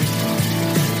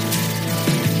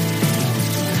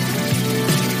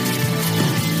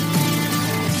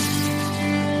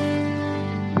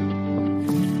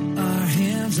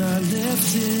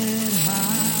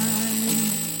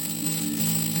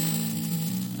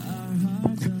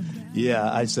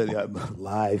 Yeah, I said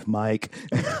live, Mike.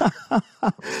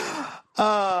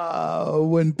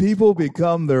 When people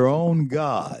become their own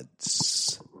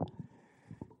gods,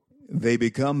 they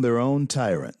become their own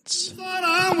tyrants. And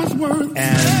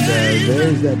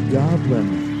there's that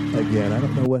goblin again. I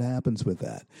don't know what happens with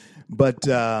that. But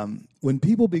when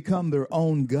people become their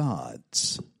own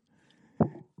gods,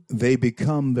 they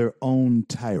become their own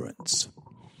tyrants.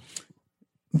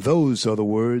 Those are the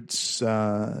words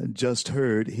just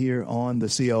heard here on the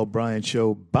C.L. Bryant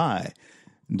Show by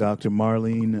Dr.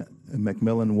 Marlene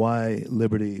Macmillan, Why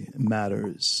Liberty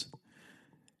Matters.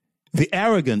 The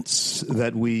arrogance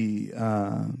that we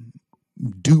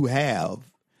do have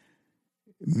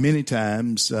many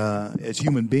times as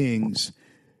human beings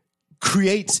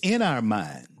creates in our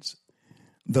minds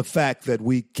the fact that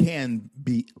we can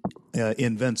be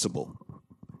invincible.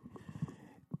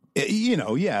 You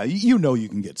know you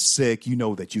can get sick, you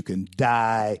know that you can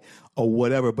die or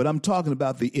whatever, but I'm talking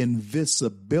about the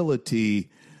invisibility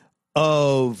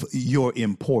of your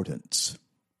importance.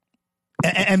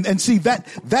 And see,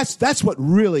 that's what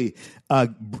really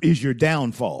is your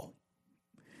downfall.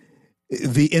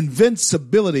 The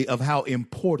invincibility of how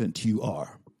important you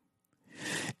are.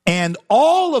 And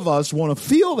all of us want to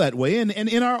feel that way. And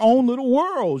in our own little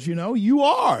worlds,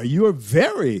 you're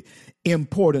very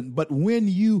important. But when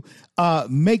you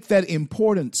make that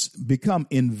importance become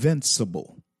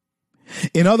invincible,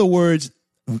 in other words,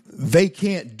 they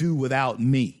can't do without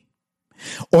me,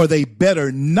 or they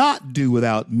better not do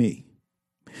without me.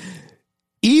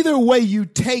 Either way you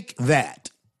take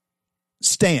that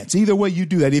stance, either way you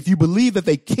do that, if you believe that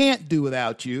they can't do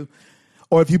without you,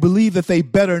 or if you believe that they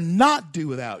better not do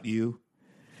without you,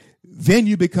 then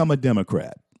you become a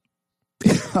Democrat.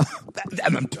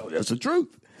 I'm telling you, that's the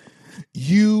truth.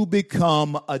 you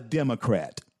become a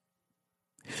Democrat.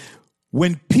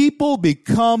 When people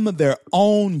become their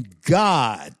own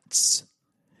gods,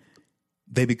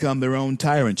 they become their own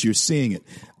tyrants. You're seeing it.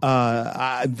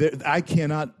 I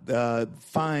cannot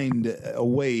find a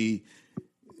way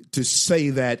to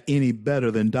say that any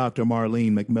better than Dr.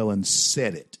 Marlene McMillan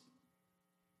said it.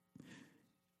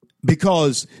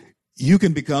 Because you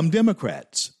can become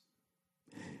Democrats,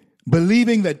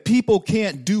 believing that people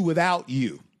can't do without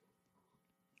you.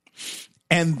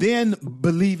 And then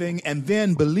believing, and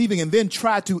then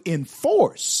try to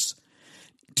enforce.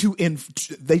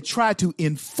 They try to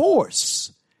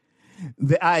enforce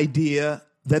the idea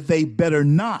that they better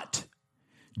not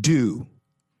do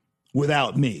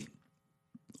without me.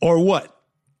 Or what?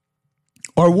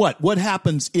 What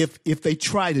happens if they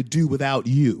try to do without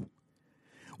you?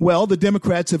 Well, the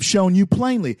Democrats have shown you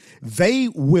plainly they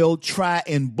will try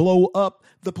and blow up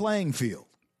the playing field.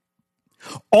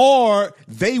 Or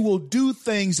they will do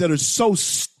things that are so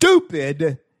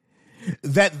stupid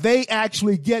that they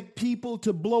actually get people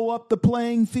to blow up the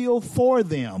playing field for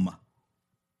them.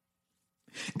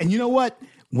 And you know what?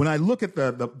 When I look at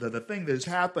the thing that has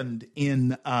happened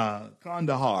in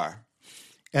Kandahar,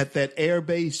 at that air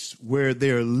base where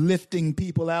they're lifting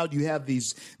people out, you have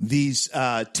these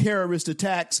terrorist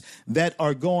attacks that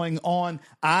are going on.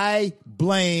 I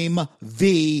blame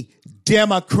the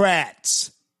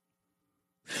Democrats.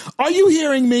 Are you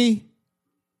hearing me?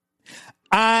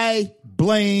 I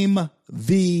blame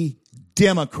the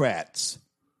Democrats.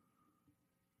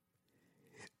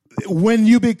 When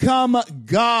you become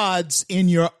gods in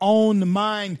your own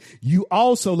mind, you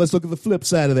also, let's look at the flip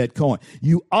side of that coin,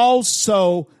 you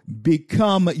also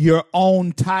become your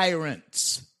own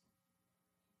tyrants.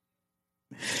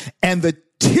 And the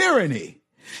tyranny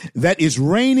that is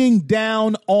raining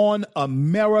down on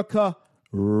America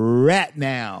right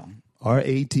now,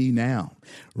 R-A-T now,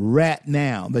 right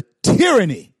now, the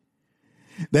tyranny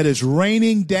that is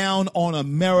raining down on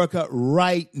America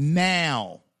right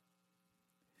now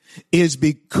is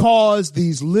because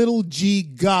these little g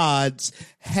gods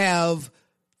have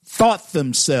thought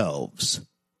themselves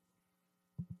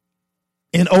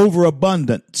in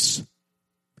overabundance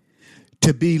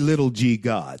to be little g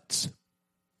gods.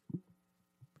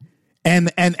 And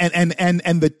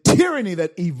the tyranny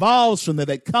that evolves from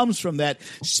that comes from that,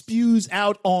 spews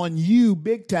out on you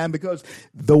big time, because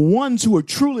the ones who are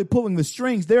truly pulling the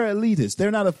strings, they're elitists.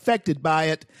 They're not affected by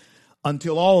it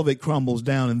until all of it crumbles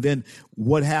down. And then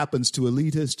what happens to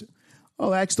elitists?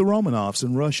 Oh, ask the Romanovs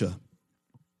in Russia.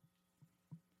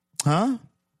 Huh?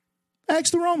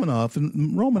 Ask the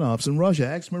Romanovs in Russia.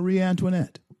 Ask Marie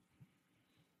Antoinette.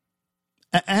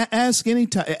 Ask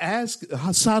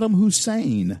Saddam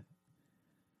Hussein.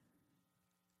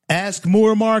 Ask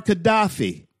Muammar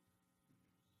Gaddafi.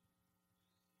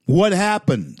 What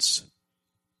happens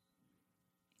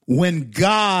when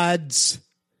gods,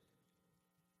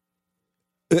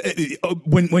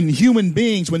 when human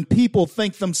beings, when people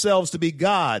think themselves to be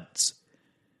gods?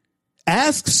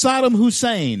 Ask Saddam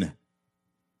Hussein.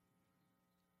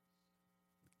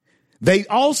 They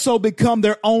also become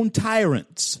their own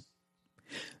tyrants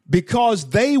because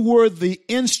they were the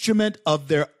instrument of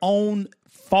their own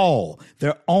fall,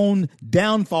 their own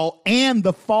downfall, and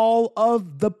the fall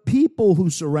of the people who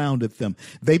surrounded them.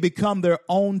 They become their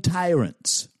own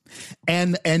tyrants.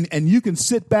 And you can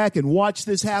sit back and watch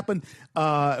this happen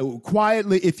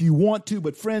quietly if you want to.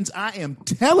 But friends, I am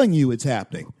telling you it's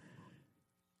happening.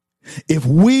 If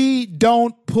we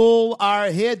don't pull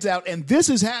our heads out, and this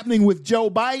is happening with Joe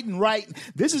Biden right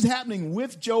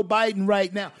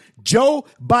now. Joe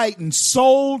Biden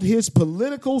sold his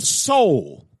political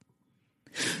soul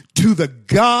to the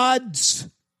gods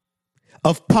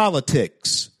of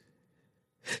politics.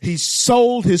 He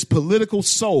sold his political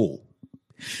soul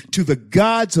to the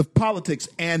gods of politics.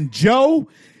 And Joe,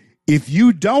 if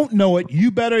you don't know it,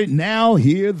 you better now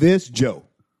hear this, Joe.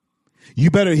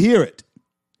 You better hear it.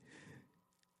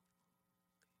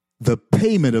 The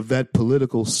payment of that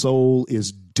political soul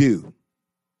is due.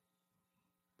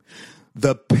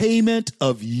 The payment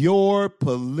of your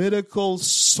political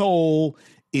soul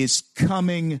is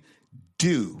coming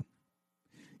due.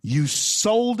 You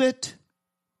sold it,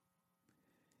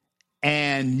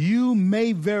 and you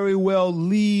may very well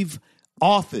leave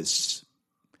office.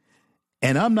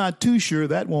 And I'm not too sure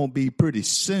that won't be pretty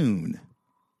soon.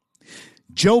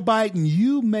 Joe Biden,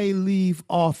 you may leave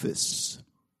office.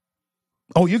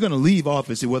 Oh, you're going to leave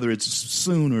office, whether it's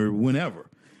soon or whenever.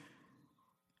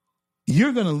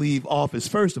 You're going to leave office,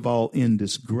 first of all, in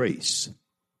disgrace.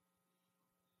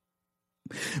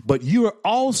 But you are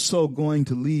also going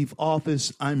to leave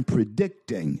office, I'm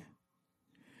predicting,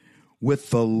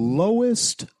 with the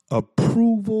lowest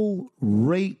approval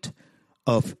rate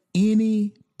of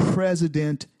any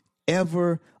president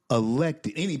ever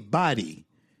elected, anybody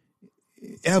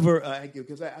ever,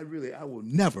 because I will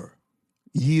never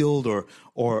yield or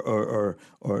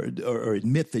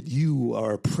admit that you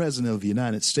are a president of the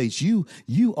United States. You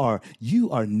are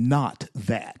not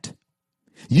that.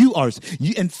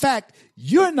 In fact,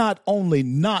 you're not only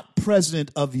not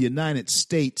president of the United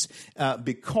States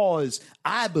because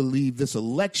I believe this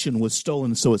election was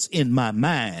stolen, so it's in my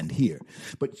mind here.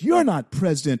 But you're not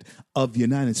president of the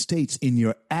United States in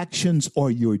your actions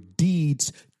or your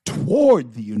deeds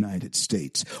toward the United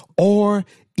States or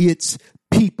its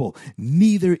people.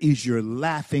 Neither is your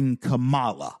laughing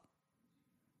Kamala.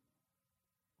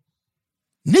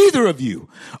 Neither of you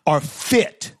are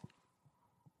fit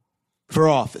for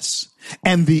office.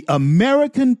 And the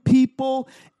American people,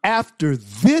 after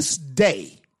this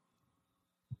day,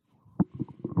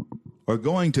 are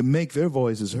going to make their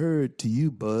voices heard to you,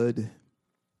 bud.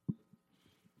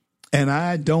 And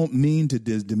I don't mean to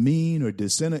demean or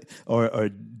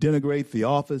denigrate the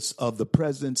office of the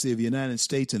presidency of the United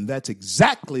States, and that's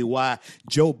exactly why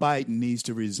Joe Biden needs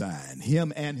to resign.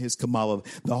 Him and his Kamala,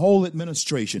 the whole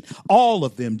administration, all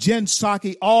of them, Jen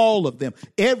Psaki, all of them,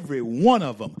 every one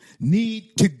of them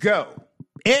need to go.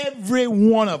 Every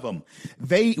one of them.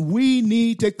 We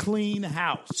need to clean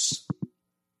house.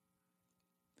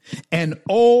 And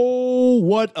oh,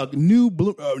 what a new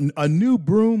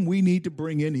broom we need to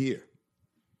bring in here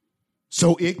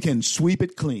so it can sweep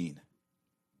it clean.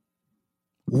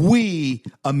 We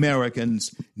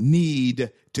Americans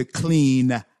need to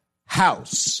clean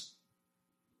house.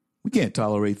 We can't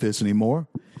tolerate this anymore.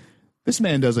 This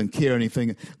man doesn't care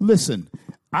anything. Listen,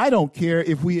 I don't care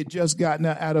if we had just gotten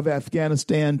out of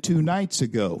Afghanistan 2 nights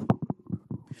ago.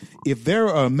 If there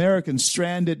are Americans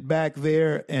stranded back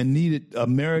there and needed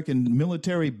American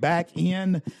military back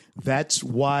in, that's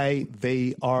why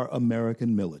they are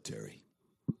American military.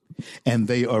 And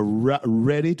they are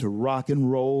ready to rock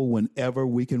and roll whenever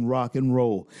we can rock and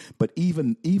roll. But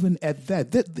even at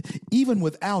that, even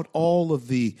without all of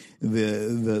the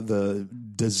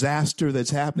disaster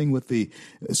that's happening with the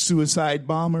suicide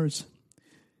bombers,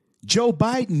 Joe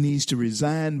Biden needs to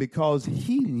resign because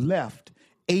he left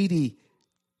 $80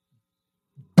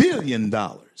 billion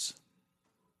of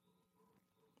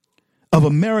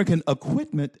American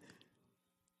equipment.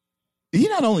 He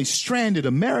not only stranded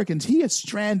Americans, he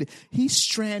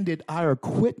stranded our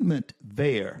equipment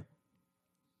there.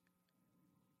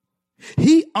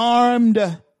 He armed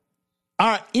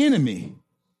our enemy,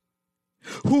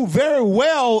 who very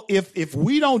well, if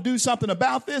we don't do something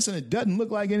about this and it doesn't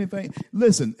look like anything,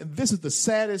 listen, this is the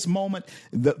saddest moment,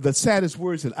 the saddest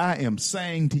words that I am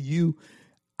saying to you.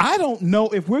 I don't know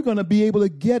if we're going to be able to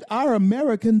get our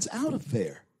Americans out of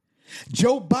there.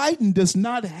 Joe Biden does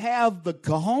not have the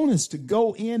cojones to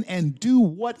go in and do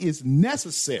what is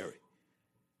necessary.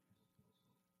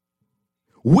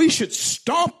 We should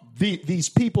stomp these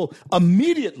people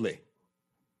immediately.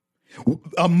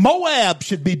 A Moab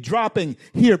should be dropping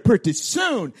here pretty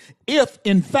soon if,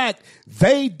 in fact,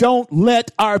 they don't let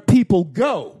our people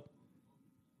go.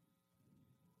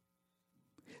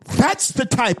 That's the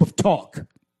type of talk.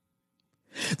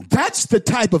 That's the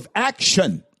type of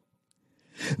action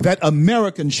that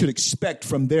Americans should expect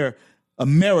from their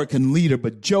American leader.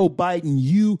 But Joe Biden,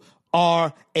 you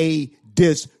are a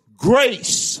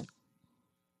disgrace.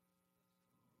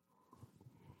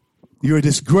 You're a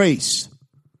disgrace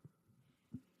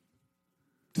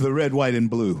to the red, white, and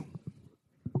blue.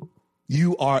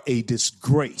 You are a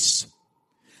disgrace.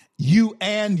 You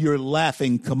and your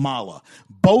laughing Kamala,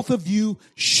 both of you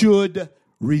should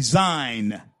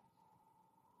resign.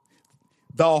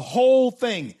 The whole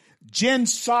thing, Jen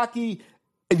Psaki,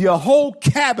 your whole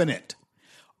cabinet,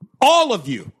 all of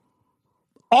you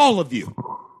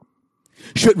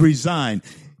should resign.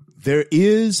 There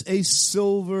is a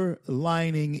silver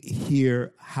lining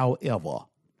here, however.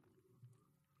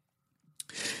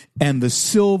 And the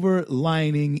silver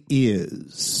lining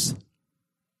is,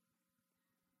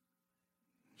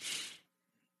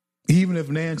 even if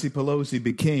Nancy Pelosi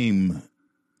became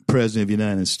president of the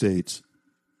United States,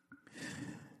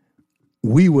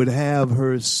 we would have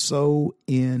her so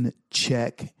in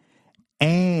check,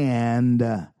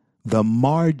 and the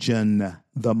margin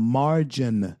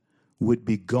would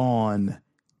be gone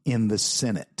in the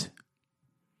Senate.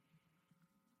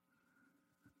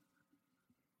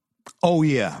 Oh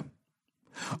yeah,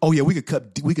 we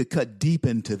could cut deep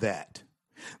into that.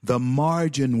 The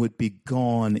margin would be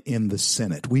gone in the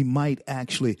Senate. We might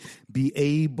actually be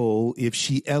able, if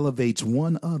she elevates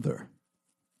one other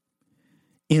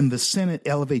in the Senate,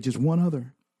 elevate just one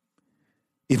other,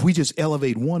 if we just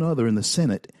elevate one other in the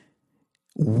Senate,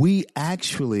 we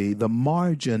actually, the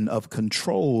margin of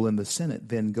control in the Senate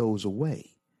then goes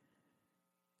away.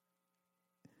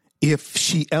 If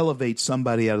she elevates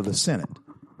somebody out of the Senate,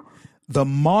 the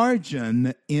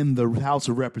margin in the House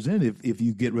of Representatives, if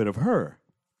you get rid of her,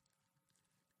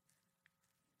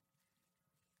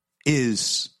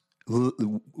 is there's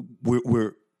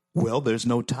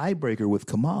no tiebreaker with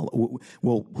Kamala.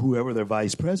 Well, whoever their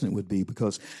vice president would be,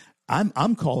 because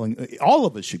I'm calling, all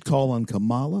of us should call on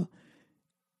Kamala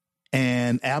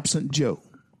and absent Joe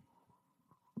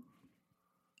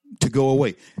to go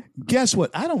away. Guess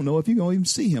what? I don't know if you're going to even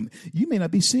see him. You may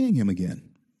not be seeing him again.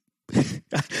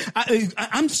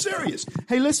 I'm serious.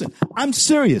 Hey, listen, I'm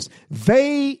serious.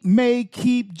 They may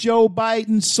keep Joe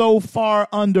Biden so far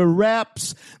under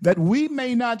wraps that we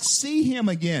may not see him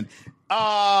again.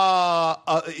 God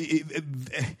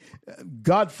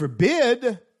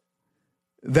forbid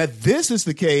that this is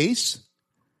the case.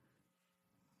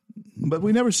 But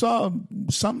we never saw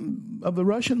some of the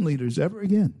Russian leaders ever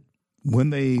again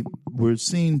when they were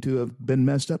seen to have been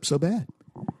messed up so bad.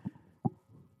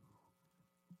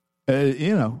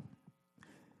 They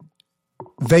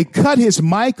cut his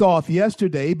mic off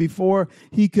yesterday before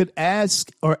he could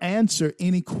ask or answer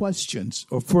any questions,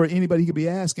 or for anybody could be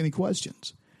asked any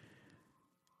questions.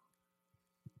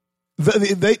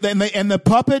 The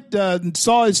puppet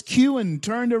saw his cue and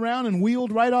turned around and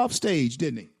wheeled right off stage,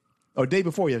 didn't he? Or day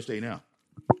before yesterday now.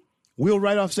 Wheeled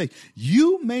right off stage.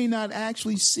 You may not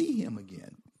actually see him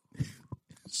again.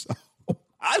 So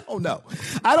I don't know.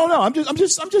 I'm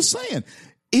just saying.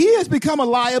 He has become a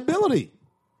liability,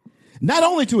 not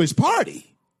only to his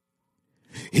party.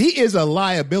 He is a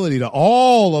liability to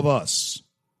all of us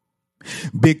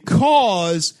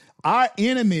because our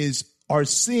enemies are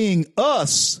seeing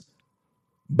us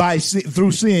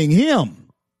through seeing him.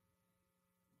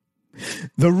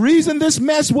 The reason this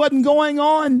mess wasn't going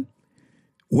on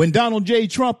when Donald J.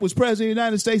 Trump was president of the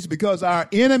United States is because our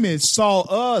enemies saw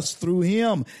us through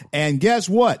him. And guess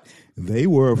what? They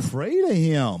were afraid of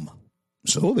him.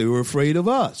 So they were afraid of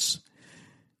us.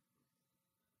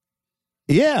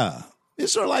 Yeah.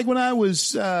 It's sort of like when I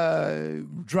was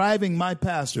driving my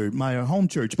pastor, my home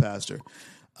church pastor,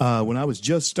 when I was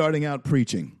just starting out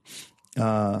preaching.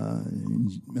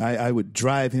 I would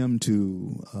drive him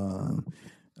to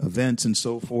events and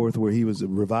so forth where he was at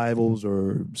revivals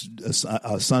or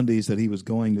Sundays that he was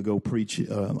going to go preach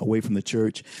away from the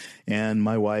church, and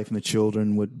my wife and the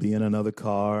children would be in another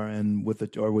car and with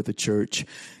the church,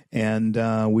 and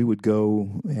we would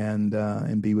go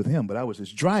and be with him. But I was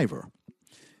his driver,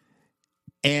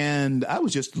 and I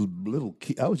was just a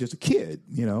kid,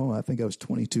 I think I was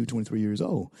 22, 23 years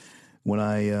old when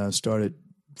I started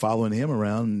following him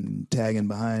around and tagging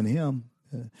behind him.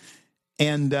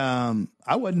 And I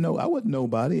wasn't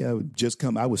nobody. I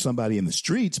was somebody in the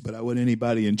streets, but I wasn't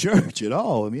anybody in church at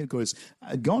all. I mean, of course,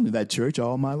 I'd gone to that church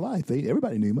all my life.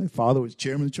 Everybody knew me. My father was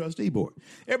chairman of the trustee board.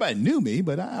 Everybody knew me,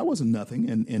 but I wasn't nothing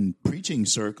in preaching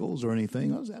circles or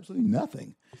anything. I was absolutely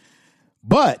nothing.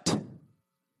 But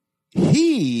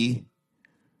he,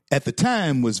 at the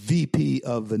time, was VP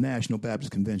of the National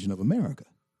Baptist Convention of America.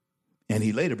 And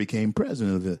he later became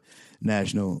president of the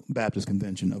National Baptist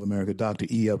Convention of America. Dr.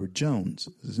 E. Edward Jones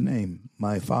is his name,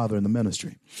 my father in the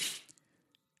ministry.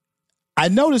 I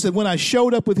noticed that when I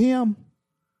showed up with him,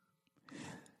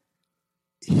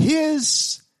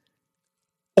 his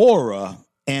aura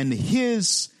and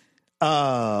his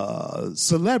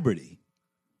celebrity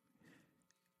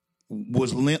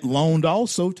was loaned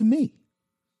also to me.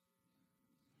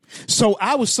 So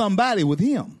I was somebody with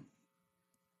him.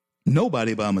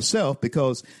 Nobody by myself,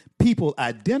 because people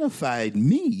identified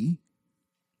me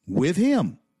with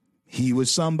him. He was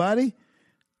somebody.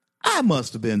 I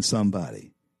must have been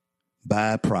somebody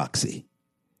by proxy.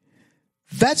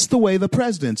 That's the way the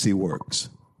presidency works.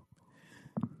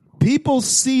 People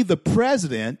see the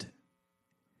president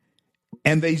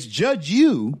and they judge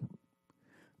you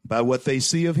by what they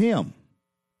see of him.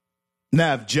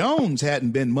 Now, if Jones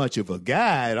hadn't been much of a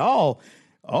guy at all,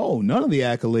 none of the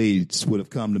accolades would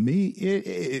have come to me.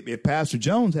 If Pastor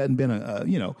Jones hadn't been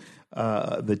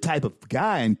the type of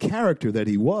guy and character that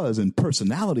he was and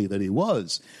personality that he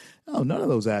was, none of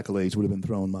those accolades would have been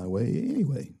thrown my way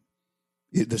anyway.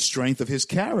 The strength of his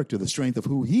character, the strength of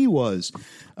who he was,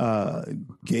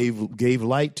 gave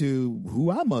light to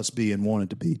who I must be and wanted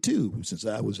to be too, since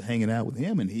I was hanging out with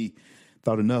him and he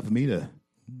thought enough of me to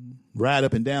ride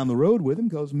up and down the road with him,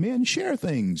 because men share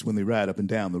things when they ride up and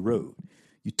down the road.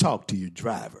 You talk to your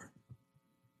driver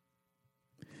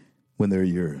when they're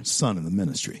your son in the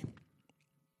ministry.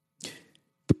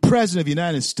 The President of the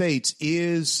United States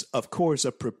is, of course,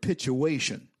 a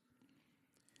perpetuation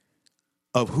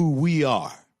of who we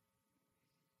are.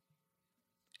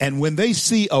 And when they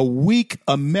see a weak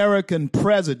American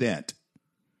president,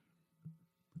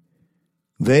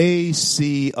 they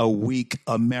see a weak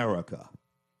America.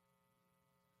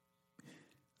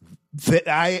 That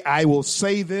I will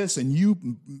say this, and you,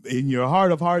 in your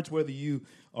heart of hearts, whether you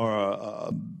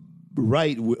are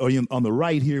right or you're on the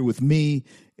right here with me,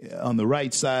 on the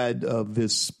right side of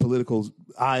this political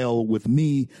aisle with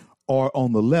me, or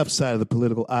on the left side of the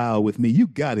political aisle with me, you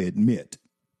got to admit,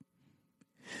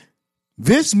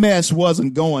 this mess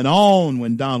wasn't going on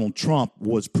when Donald Trump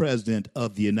was president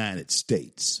of the United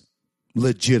States.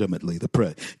 Legitimately, the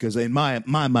president, because in my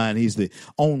mind, he's the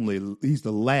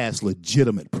last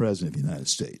legitimate president of the United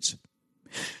States.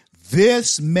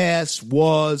 This mess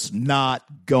was not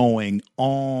going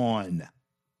on.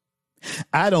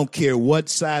 I don't care what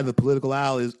side of the political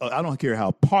aisle is. I don't care how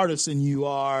partisan you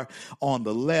are on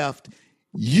the left.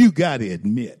 You got to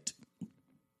admit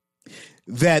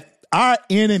that our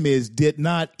enemies did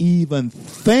not even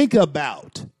think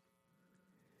about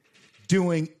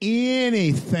doing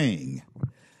anything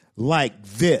like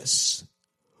this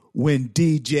when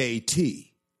DJT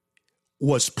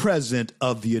was president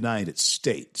of the United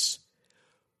States.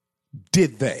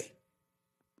 Did they?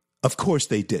 Of course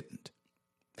they didn't.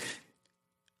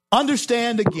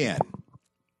 Understand again,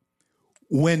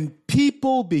 when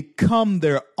people become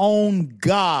their own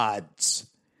gods,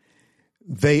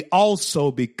 they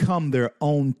also become their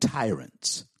own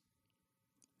tyrants.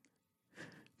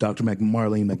 Dr.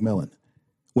 Marlene McMillan.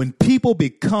 When people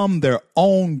become their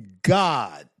own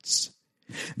gods,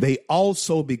 they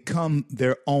also become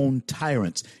their own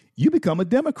tyrants. You become a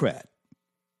Democrat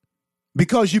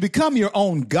because you become your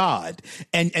own God,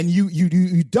 and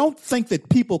you don't think that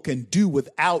people can do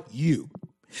without you.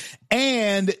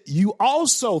 And you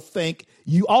also think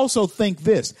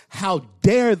this: how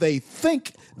dare they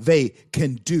think they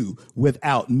can do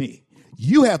without me?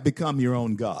 You have become your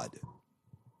own God.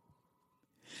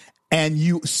 And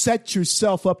you set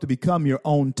yourself up to become your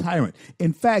own tyrant.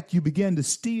 In fact, you begin to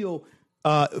steal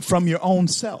from your own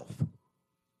self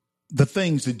the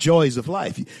things, the joys of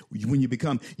life. When you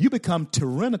become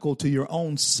tyrannical to your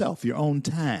own self, your own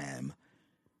time,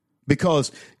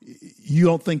 because you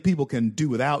don't think people can do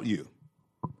without you.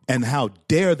 And how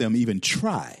dare them even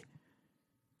try?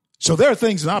 So there are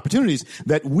things and opportunities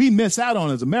that we miss out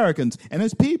on as Americans and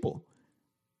as people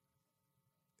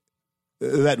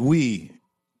that we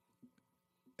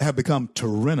have become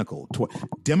tyrannical.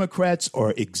 Democrats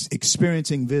are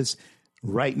experiencing this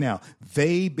right now.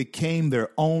 They became their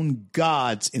own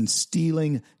gods in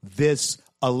stealing this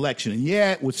election. And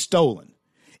yeah, it was stolen.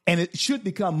 And it should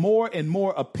become more and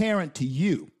more apparent to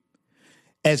you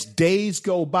as days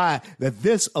go by that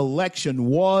this election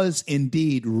was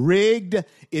indeed rigged.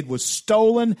 It was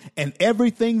stolen, and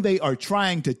everything they are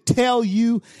trying to tell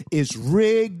you is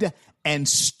rigged and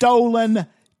stolen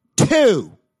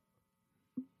too.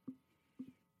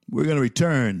 We're going to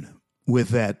return with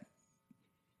that.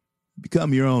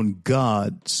 Become your own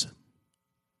gods.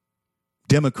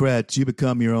 Democrats, you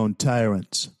become your own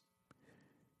tyrants.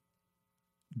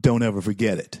 Don't ever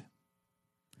forget it.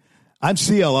 I'm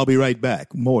CL. I'll be right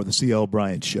back. More of the CL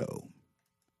Bryant Show.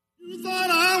 You thought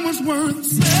I was worth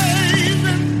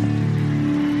saving,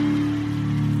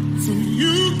 so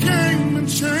you came and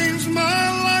changed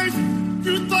my life.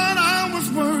 You thought I was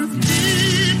worth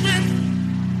keeping,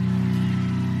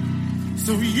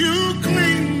 so you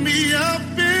cleaned me up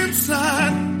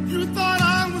inside. You thought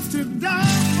I was to die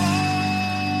for.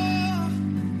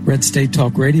 Red State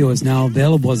Talk Radio is now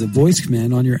available as a voice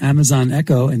command on your Amazon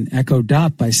Echo and Echo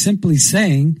Dot by simply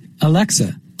saying,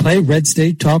 Alexa, play Red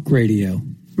State Talk Radio.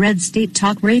 Red State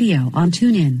Talk Radio on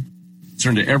TuneIn.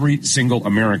 Concern to every single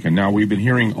American. Now, we've been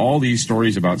hearing all these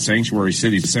stories about sanctuary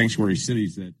cities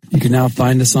that... You can now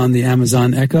find us on the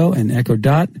Amazon Echo and Echo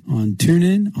Dot, on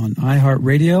TuneIn, on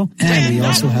iHeartRadio, and we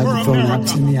also have the phone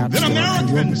apps in the App Store.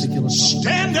 Americans,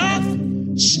 stand up,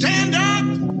 stand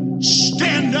up,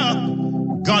 stand up.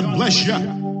 God bless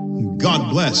you.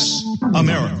 God bless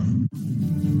America.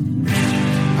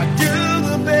 I do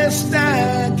the best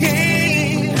I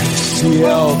can.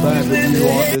 CL back with you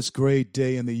on this great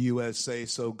day in the USA.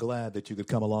 So glad that you could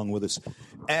come along with us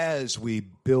as we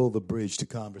build the bridge to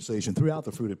conversation throughout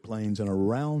the Fruited Plains and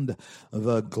around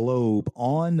the globe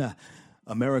on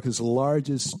America's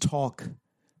largest talk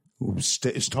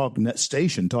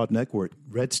station, talk network,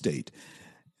 Red State.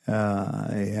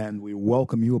 And we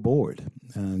welcome you aboard.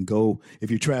 Go, if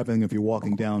you're traveling, if you're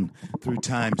walking down through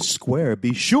Times Square,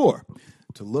 be sure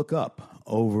to look up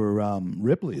over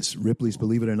Ripley's,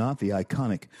 Believe It or Not, the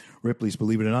iconic Ripley's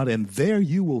Believe It or Not. And there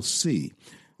you will see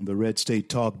the Red State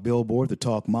Talk billboard, the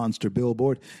Talk Monster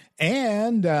billboard,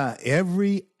 and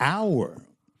every hour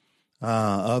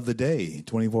of the day,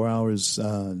 24 hours,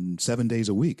 7 days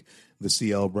a week, the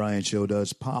C.L. Bryant Show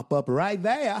does pop up right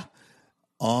there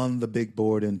on the big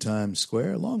board in Times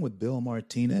Square, along with Bill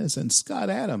Martinez and Scott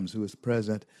Adams, who is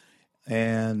president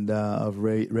and of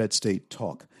Red State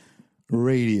Talk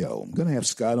Radio. I'm going to have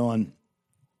Scott on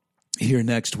here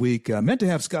next week. I meant to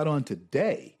have Scott on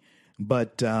today,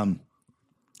 but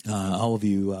all of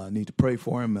you need to pray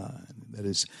for him. That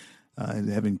is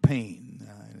having pain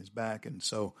in his back, and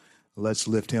so let's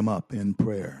lift him up in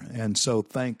prayer. And so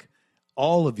thank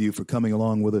all of you for coming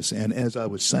along with us. And as I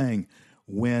was saying,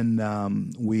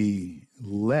 when we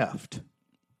left,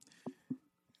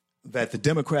 that the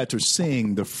Democrats are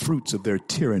seeing the fruits of their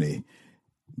tyranny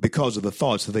because of the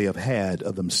thoughts that they have had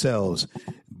of themselves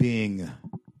being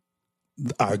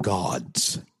our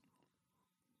gods.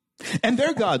 And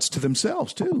they're gods to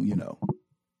themselves, too, you know.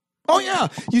 Oh, yeah.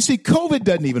 You see, COVID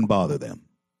doesn't even bother them.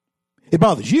 It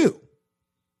bothers you.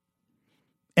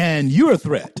 And you're a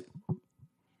threat.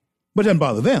 But it doesn't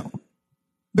bother them.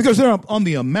 Because they're on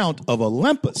the amount of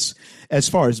Olympus as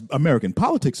far as American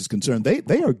politics is concerned.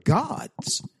 They are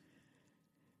gods.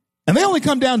 And they only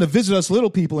come down to visit us little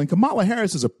people. And Kamala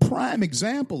Harris is a prime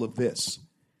example of this.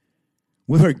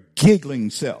 With her giggling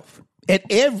self at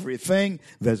everything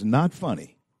that's not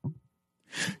funny.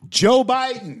 Joe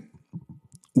Biden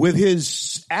with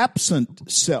his absent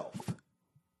self.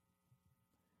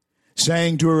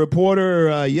 Saying to a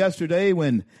reporter yesterday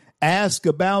when asked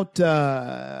about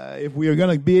if we are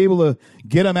going to be able to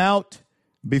get him out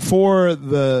before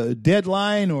the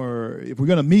deadline or if we're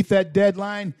going to meet that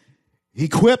deadline, he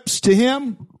quips to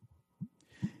him,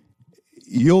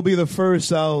 "You'll be the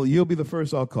first I'll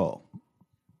call."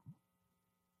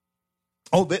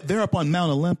 Oh, they're up on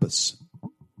Mount Olympus.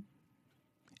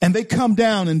 And they come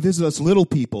down and visit us little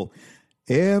people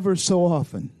ever so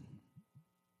often.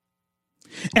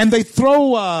 And they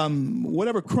throw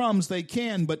whatever crumbs they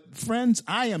can. But, friends,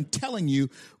 I am telling you,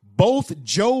 both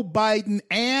Joe Biden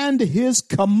and his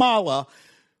Kamala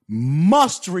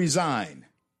must resign.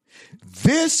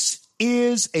 This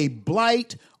is a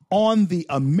blight on the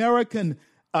American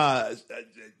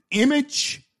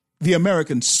image, the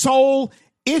American soul.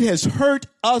 It has hurt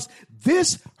us.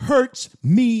 This hurts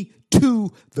me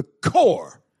to the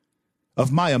core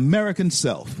of my American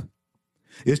self,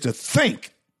 is to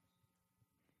think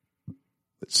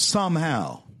that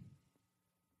somehow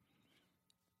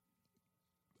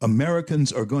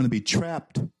Americans are going to be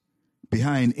trapped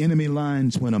behind enemy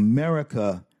lines when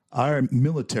America, our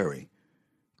military,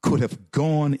 could have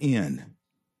gone in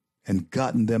and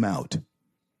gotten them out.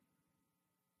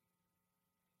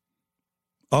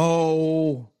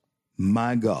 Oh,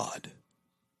 my God.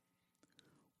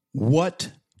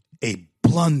 What a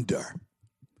blunder.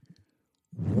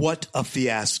 What a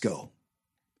fiasco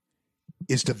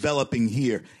is developing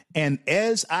here. And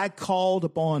as I called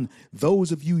upon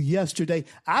those of you yesterday,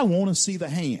 I want to see the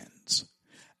hands.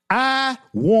 I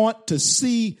want to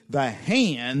see the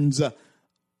hands of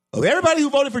everybody who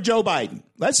voted for Joe Biden.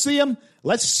 Let's see them.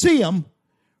 Let's see them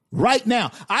right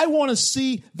now. I want to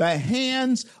see the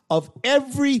hands of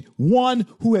everyone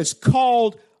who has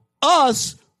called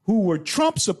us who were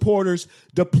Trump supporters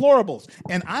deplorables.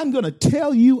 And I'm going to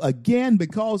tell you again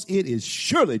because it is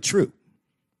surely true.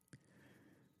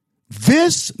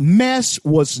 This mess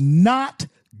was not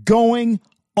going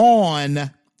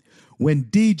on when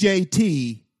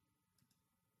DJT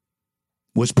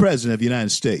was president of the United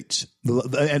States.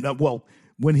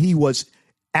 When he was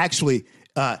actually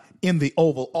in the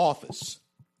Oval Office.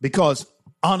 Because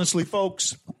honestly,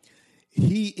 folks,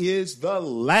 he is the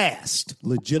last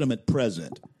legitimate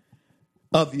president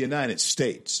of the United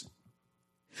States.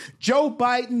 Joe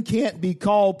Biden can't be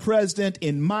called president,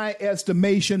 in my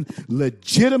estimation,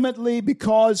 legitimately,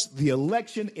 because the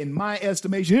election, in my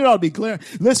estimation, it ought to be clear.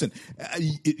 Listen,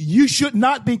 you should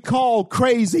not be called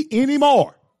crazy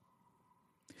anymore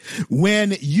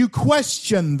when you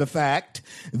question the fact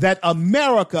that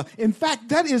America, in fact,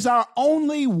 that is our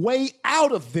only way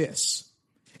out of this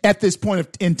at this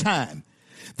point in time.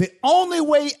 The only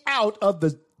way out of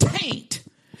the taint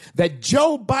that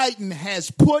Joe Biden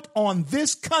has put on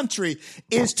this country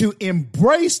is to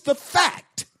embrace the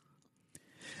fact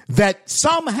that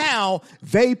somehow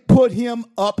they put him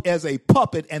up as a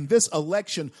puppet and this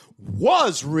election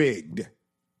was rigged.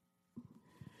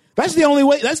 That's the only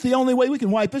way. That's the only way we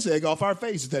can wipe this egg off our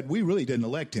face, is that we really didn't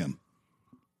elect him.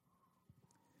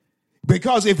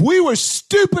 Because if we were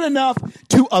stupid enough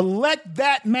to elect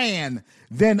that man,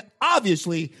 then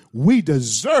obviously we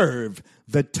deserve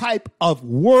the type of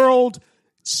world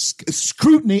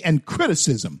scrutiny and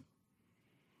criticism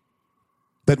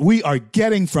that we are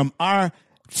getting from our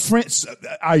friends.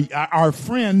 Our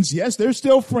friends, yes, they're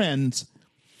still friends,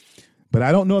 but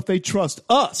I don't know if they trust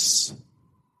us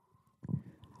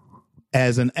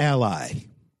as an ally.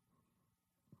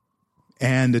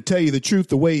 And to tell you the truth,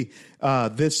 the way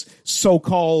this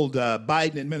so-called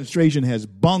Biden administration has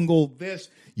bungled this,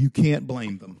 you can't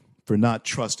blame them for not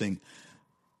trusting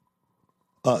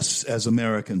us as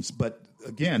Americans. But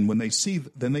again, when they see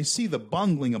the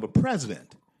bungling of a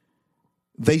president,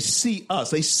 they see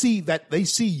us. They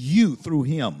see you through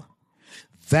him.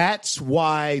 That's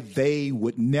why they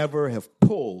would never have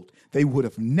pulled. They would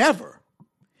have never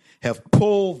have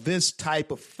pulled this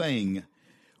type of thing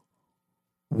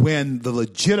when the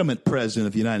legitimate president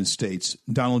of the United States,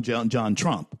 Donald John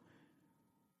Trump,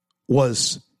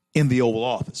 was in the Oval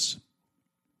Office.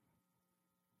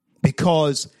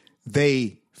 Because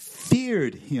they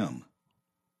feared him.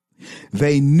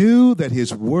 They knew that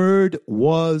his word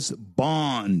was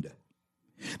bond.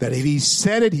 That if he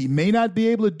said it, he may not be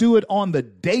able to do it on the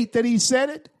date that he said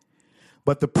it.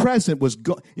 But the president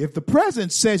if the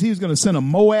president says he was going to send a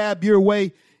Moab your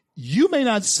way, you may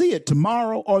not see it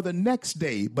tomorrow or the next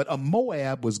day, but a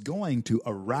Moab was going to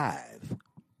arrive.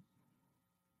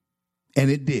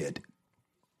 And it did.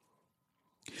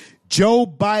 Joe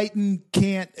Biden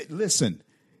can't, listen,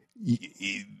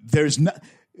 there's not,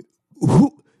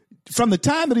 from the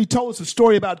time that he told us a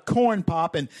story about Corn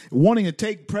Pop and wanting to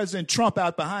take President Trump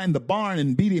out behind the barn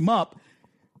and beat him up,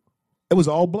 it was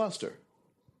all bluster.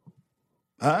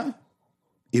 Huh?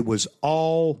 It was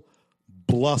all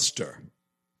bluster.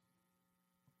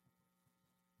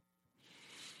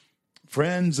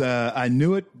 Friends, I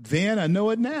knew it then, I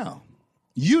know it now.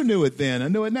 You knew it then, I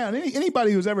know it now.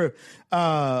 Anybody who's ever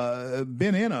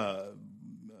been in a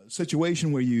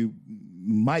situation where you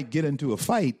might get into a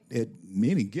fight at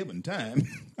any given time,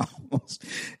 almost.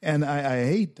 And I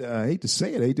hate to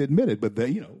say it, I hate to admit it, but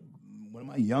one of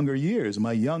my younger years,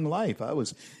 my young life, I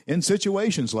was in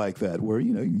situations like that where,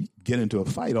 you get into a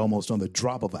fight almost on the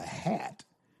drop of a hat.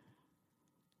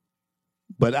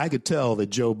 But I could tell that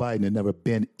Joe Biden had never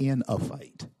been in a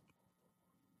fight.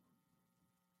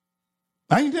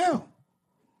 I can tell.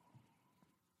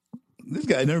 This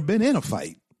guy had never been in a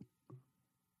fight.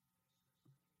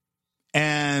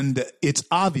 And it's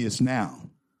obvious now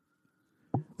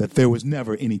that there was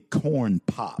never any corn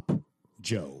pop,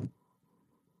 Joe.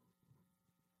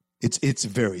 It's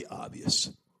very obvious.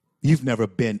 You've never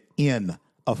been in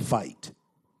a fight.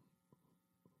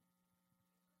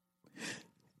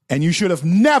 And you should have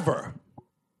never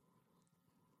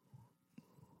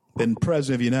been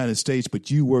president of the United States,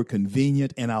 but you were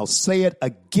convenient. And I'll say it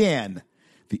again.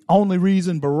 The only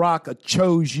reason Barack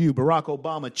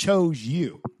Obama chose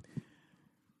you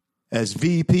as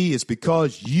VP is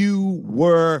because you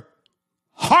were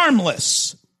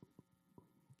harmless.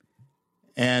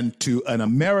 And for an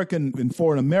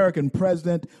American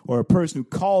president or a person who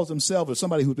calls himself or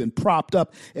somebody who's been propped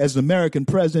up as an American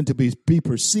president to be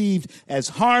perceived as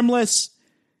harmless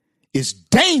is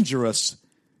dangerous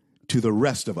to the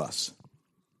rest of us.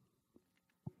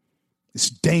 It's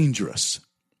dangerous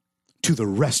to the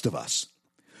rest of us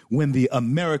when the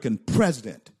American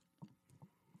president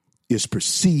is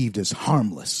perceived as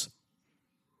harmless.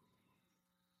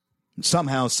 And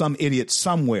somehow some idiot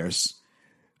somewhere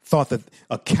thought that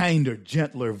a kinder,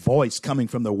 gentler voice coming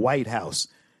from the White House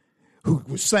who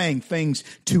was saying things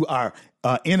to our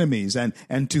enemies and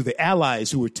to the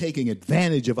allies who were taking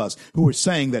advantage of us, who were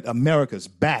saying that America's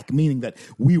back, meaning that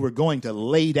we were going to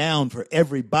lay down for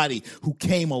everybody who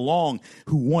came along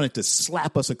who wanted to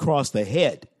slap us across the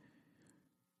head.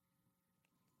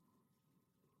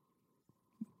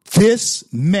 This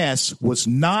mess was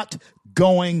not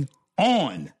going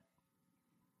on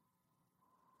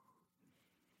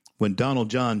when Donald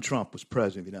John Trump was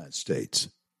president of the United States.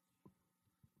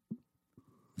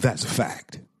 That's a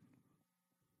fact.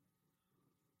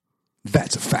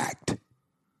 That's a fact.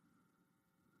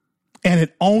 And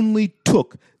it only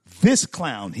took this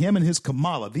clown, him and his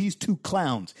Kamala, these two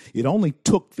clowns, it only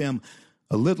took them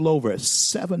a little over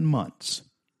 7 months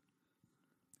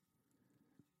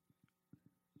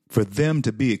for them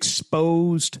to be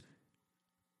exposed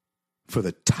for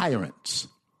the tyrants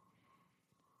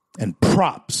and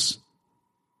props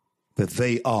that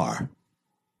they are.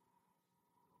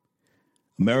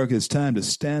 America, it's time to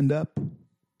stand up and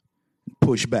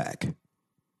push back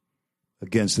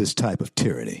against this type of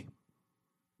tyranny.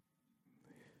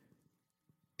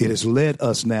 It has led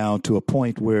us now to a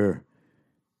point where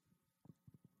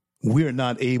we're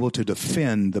not able to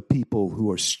defend the people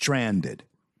who are stranded.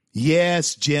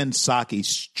 Yes, Jen Psaki's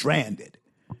stranded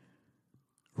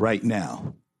right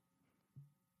now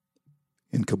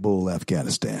in Kabul,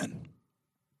 Afghanistan.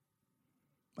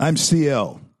 I'm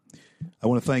CL. I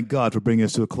want to thank God for bringing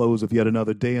us to a close of yet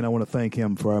another day, and I want to thank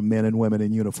him for our men and women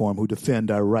in uniform who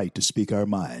defend our right to speak our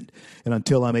mind. And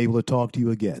until I'm able to talk to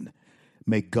you again,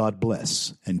 may God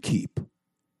bless and keep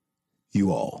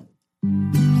you all.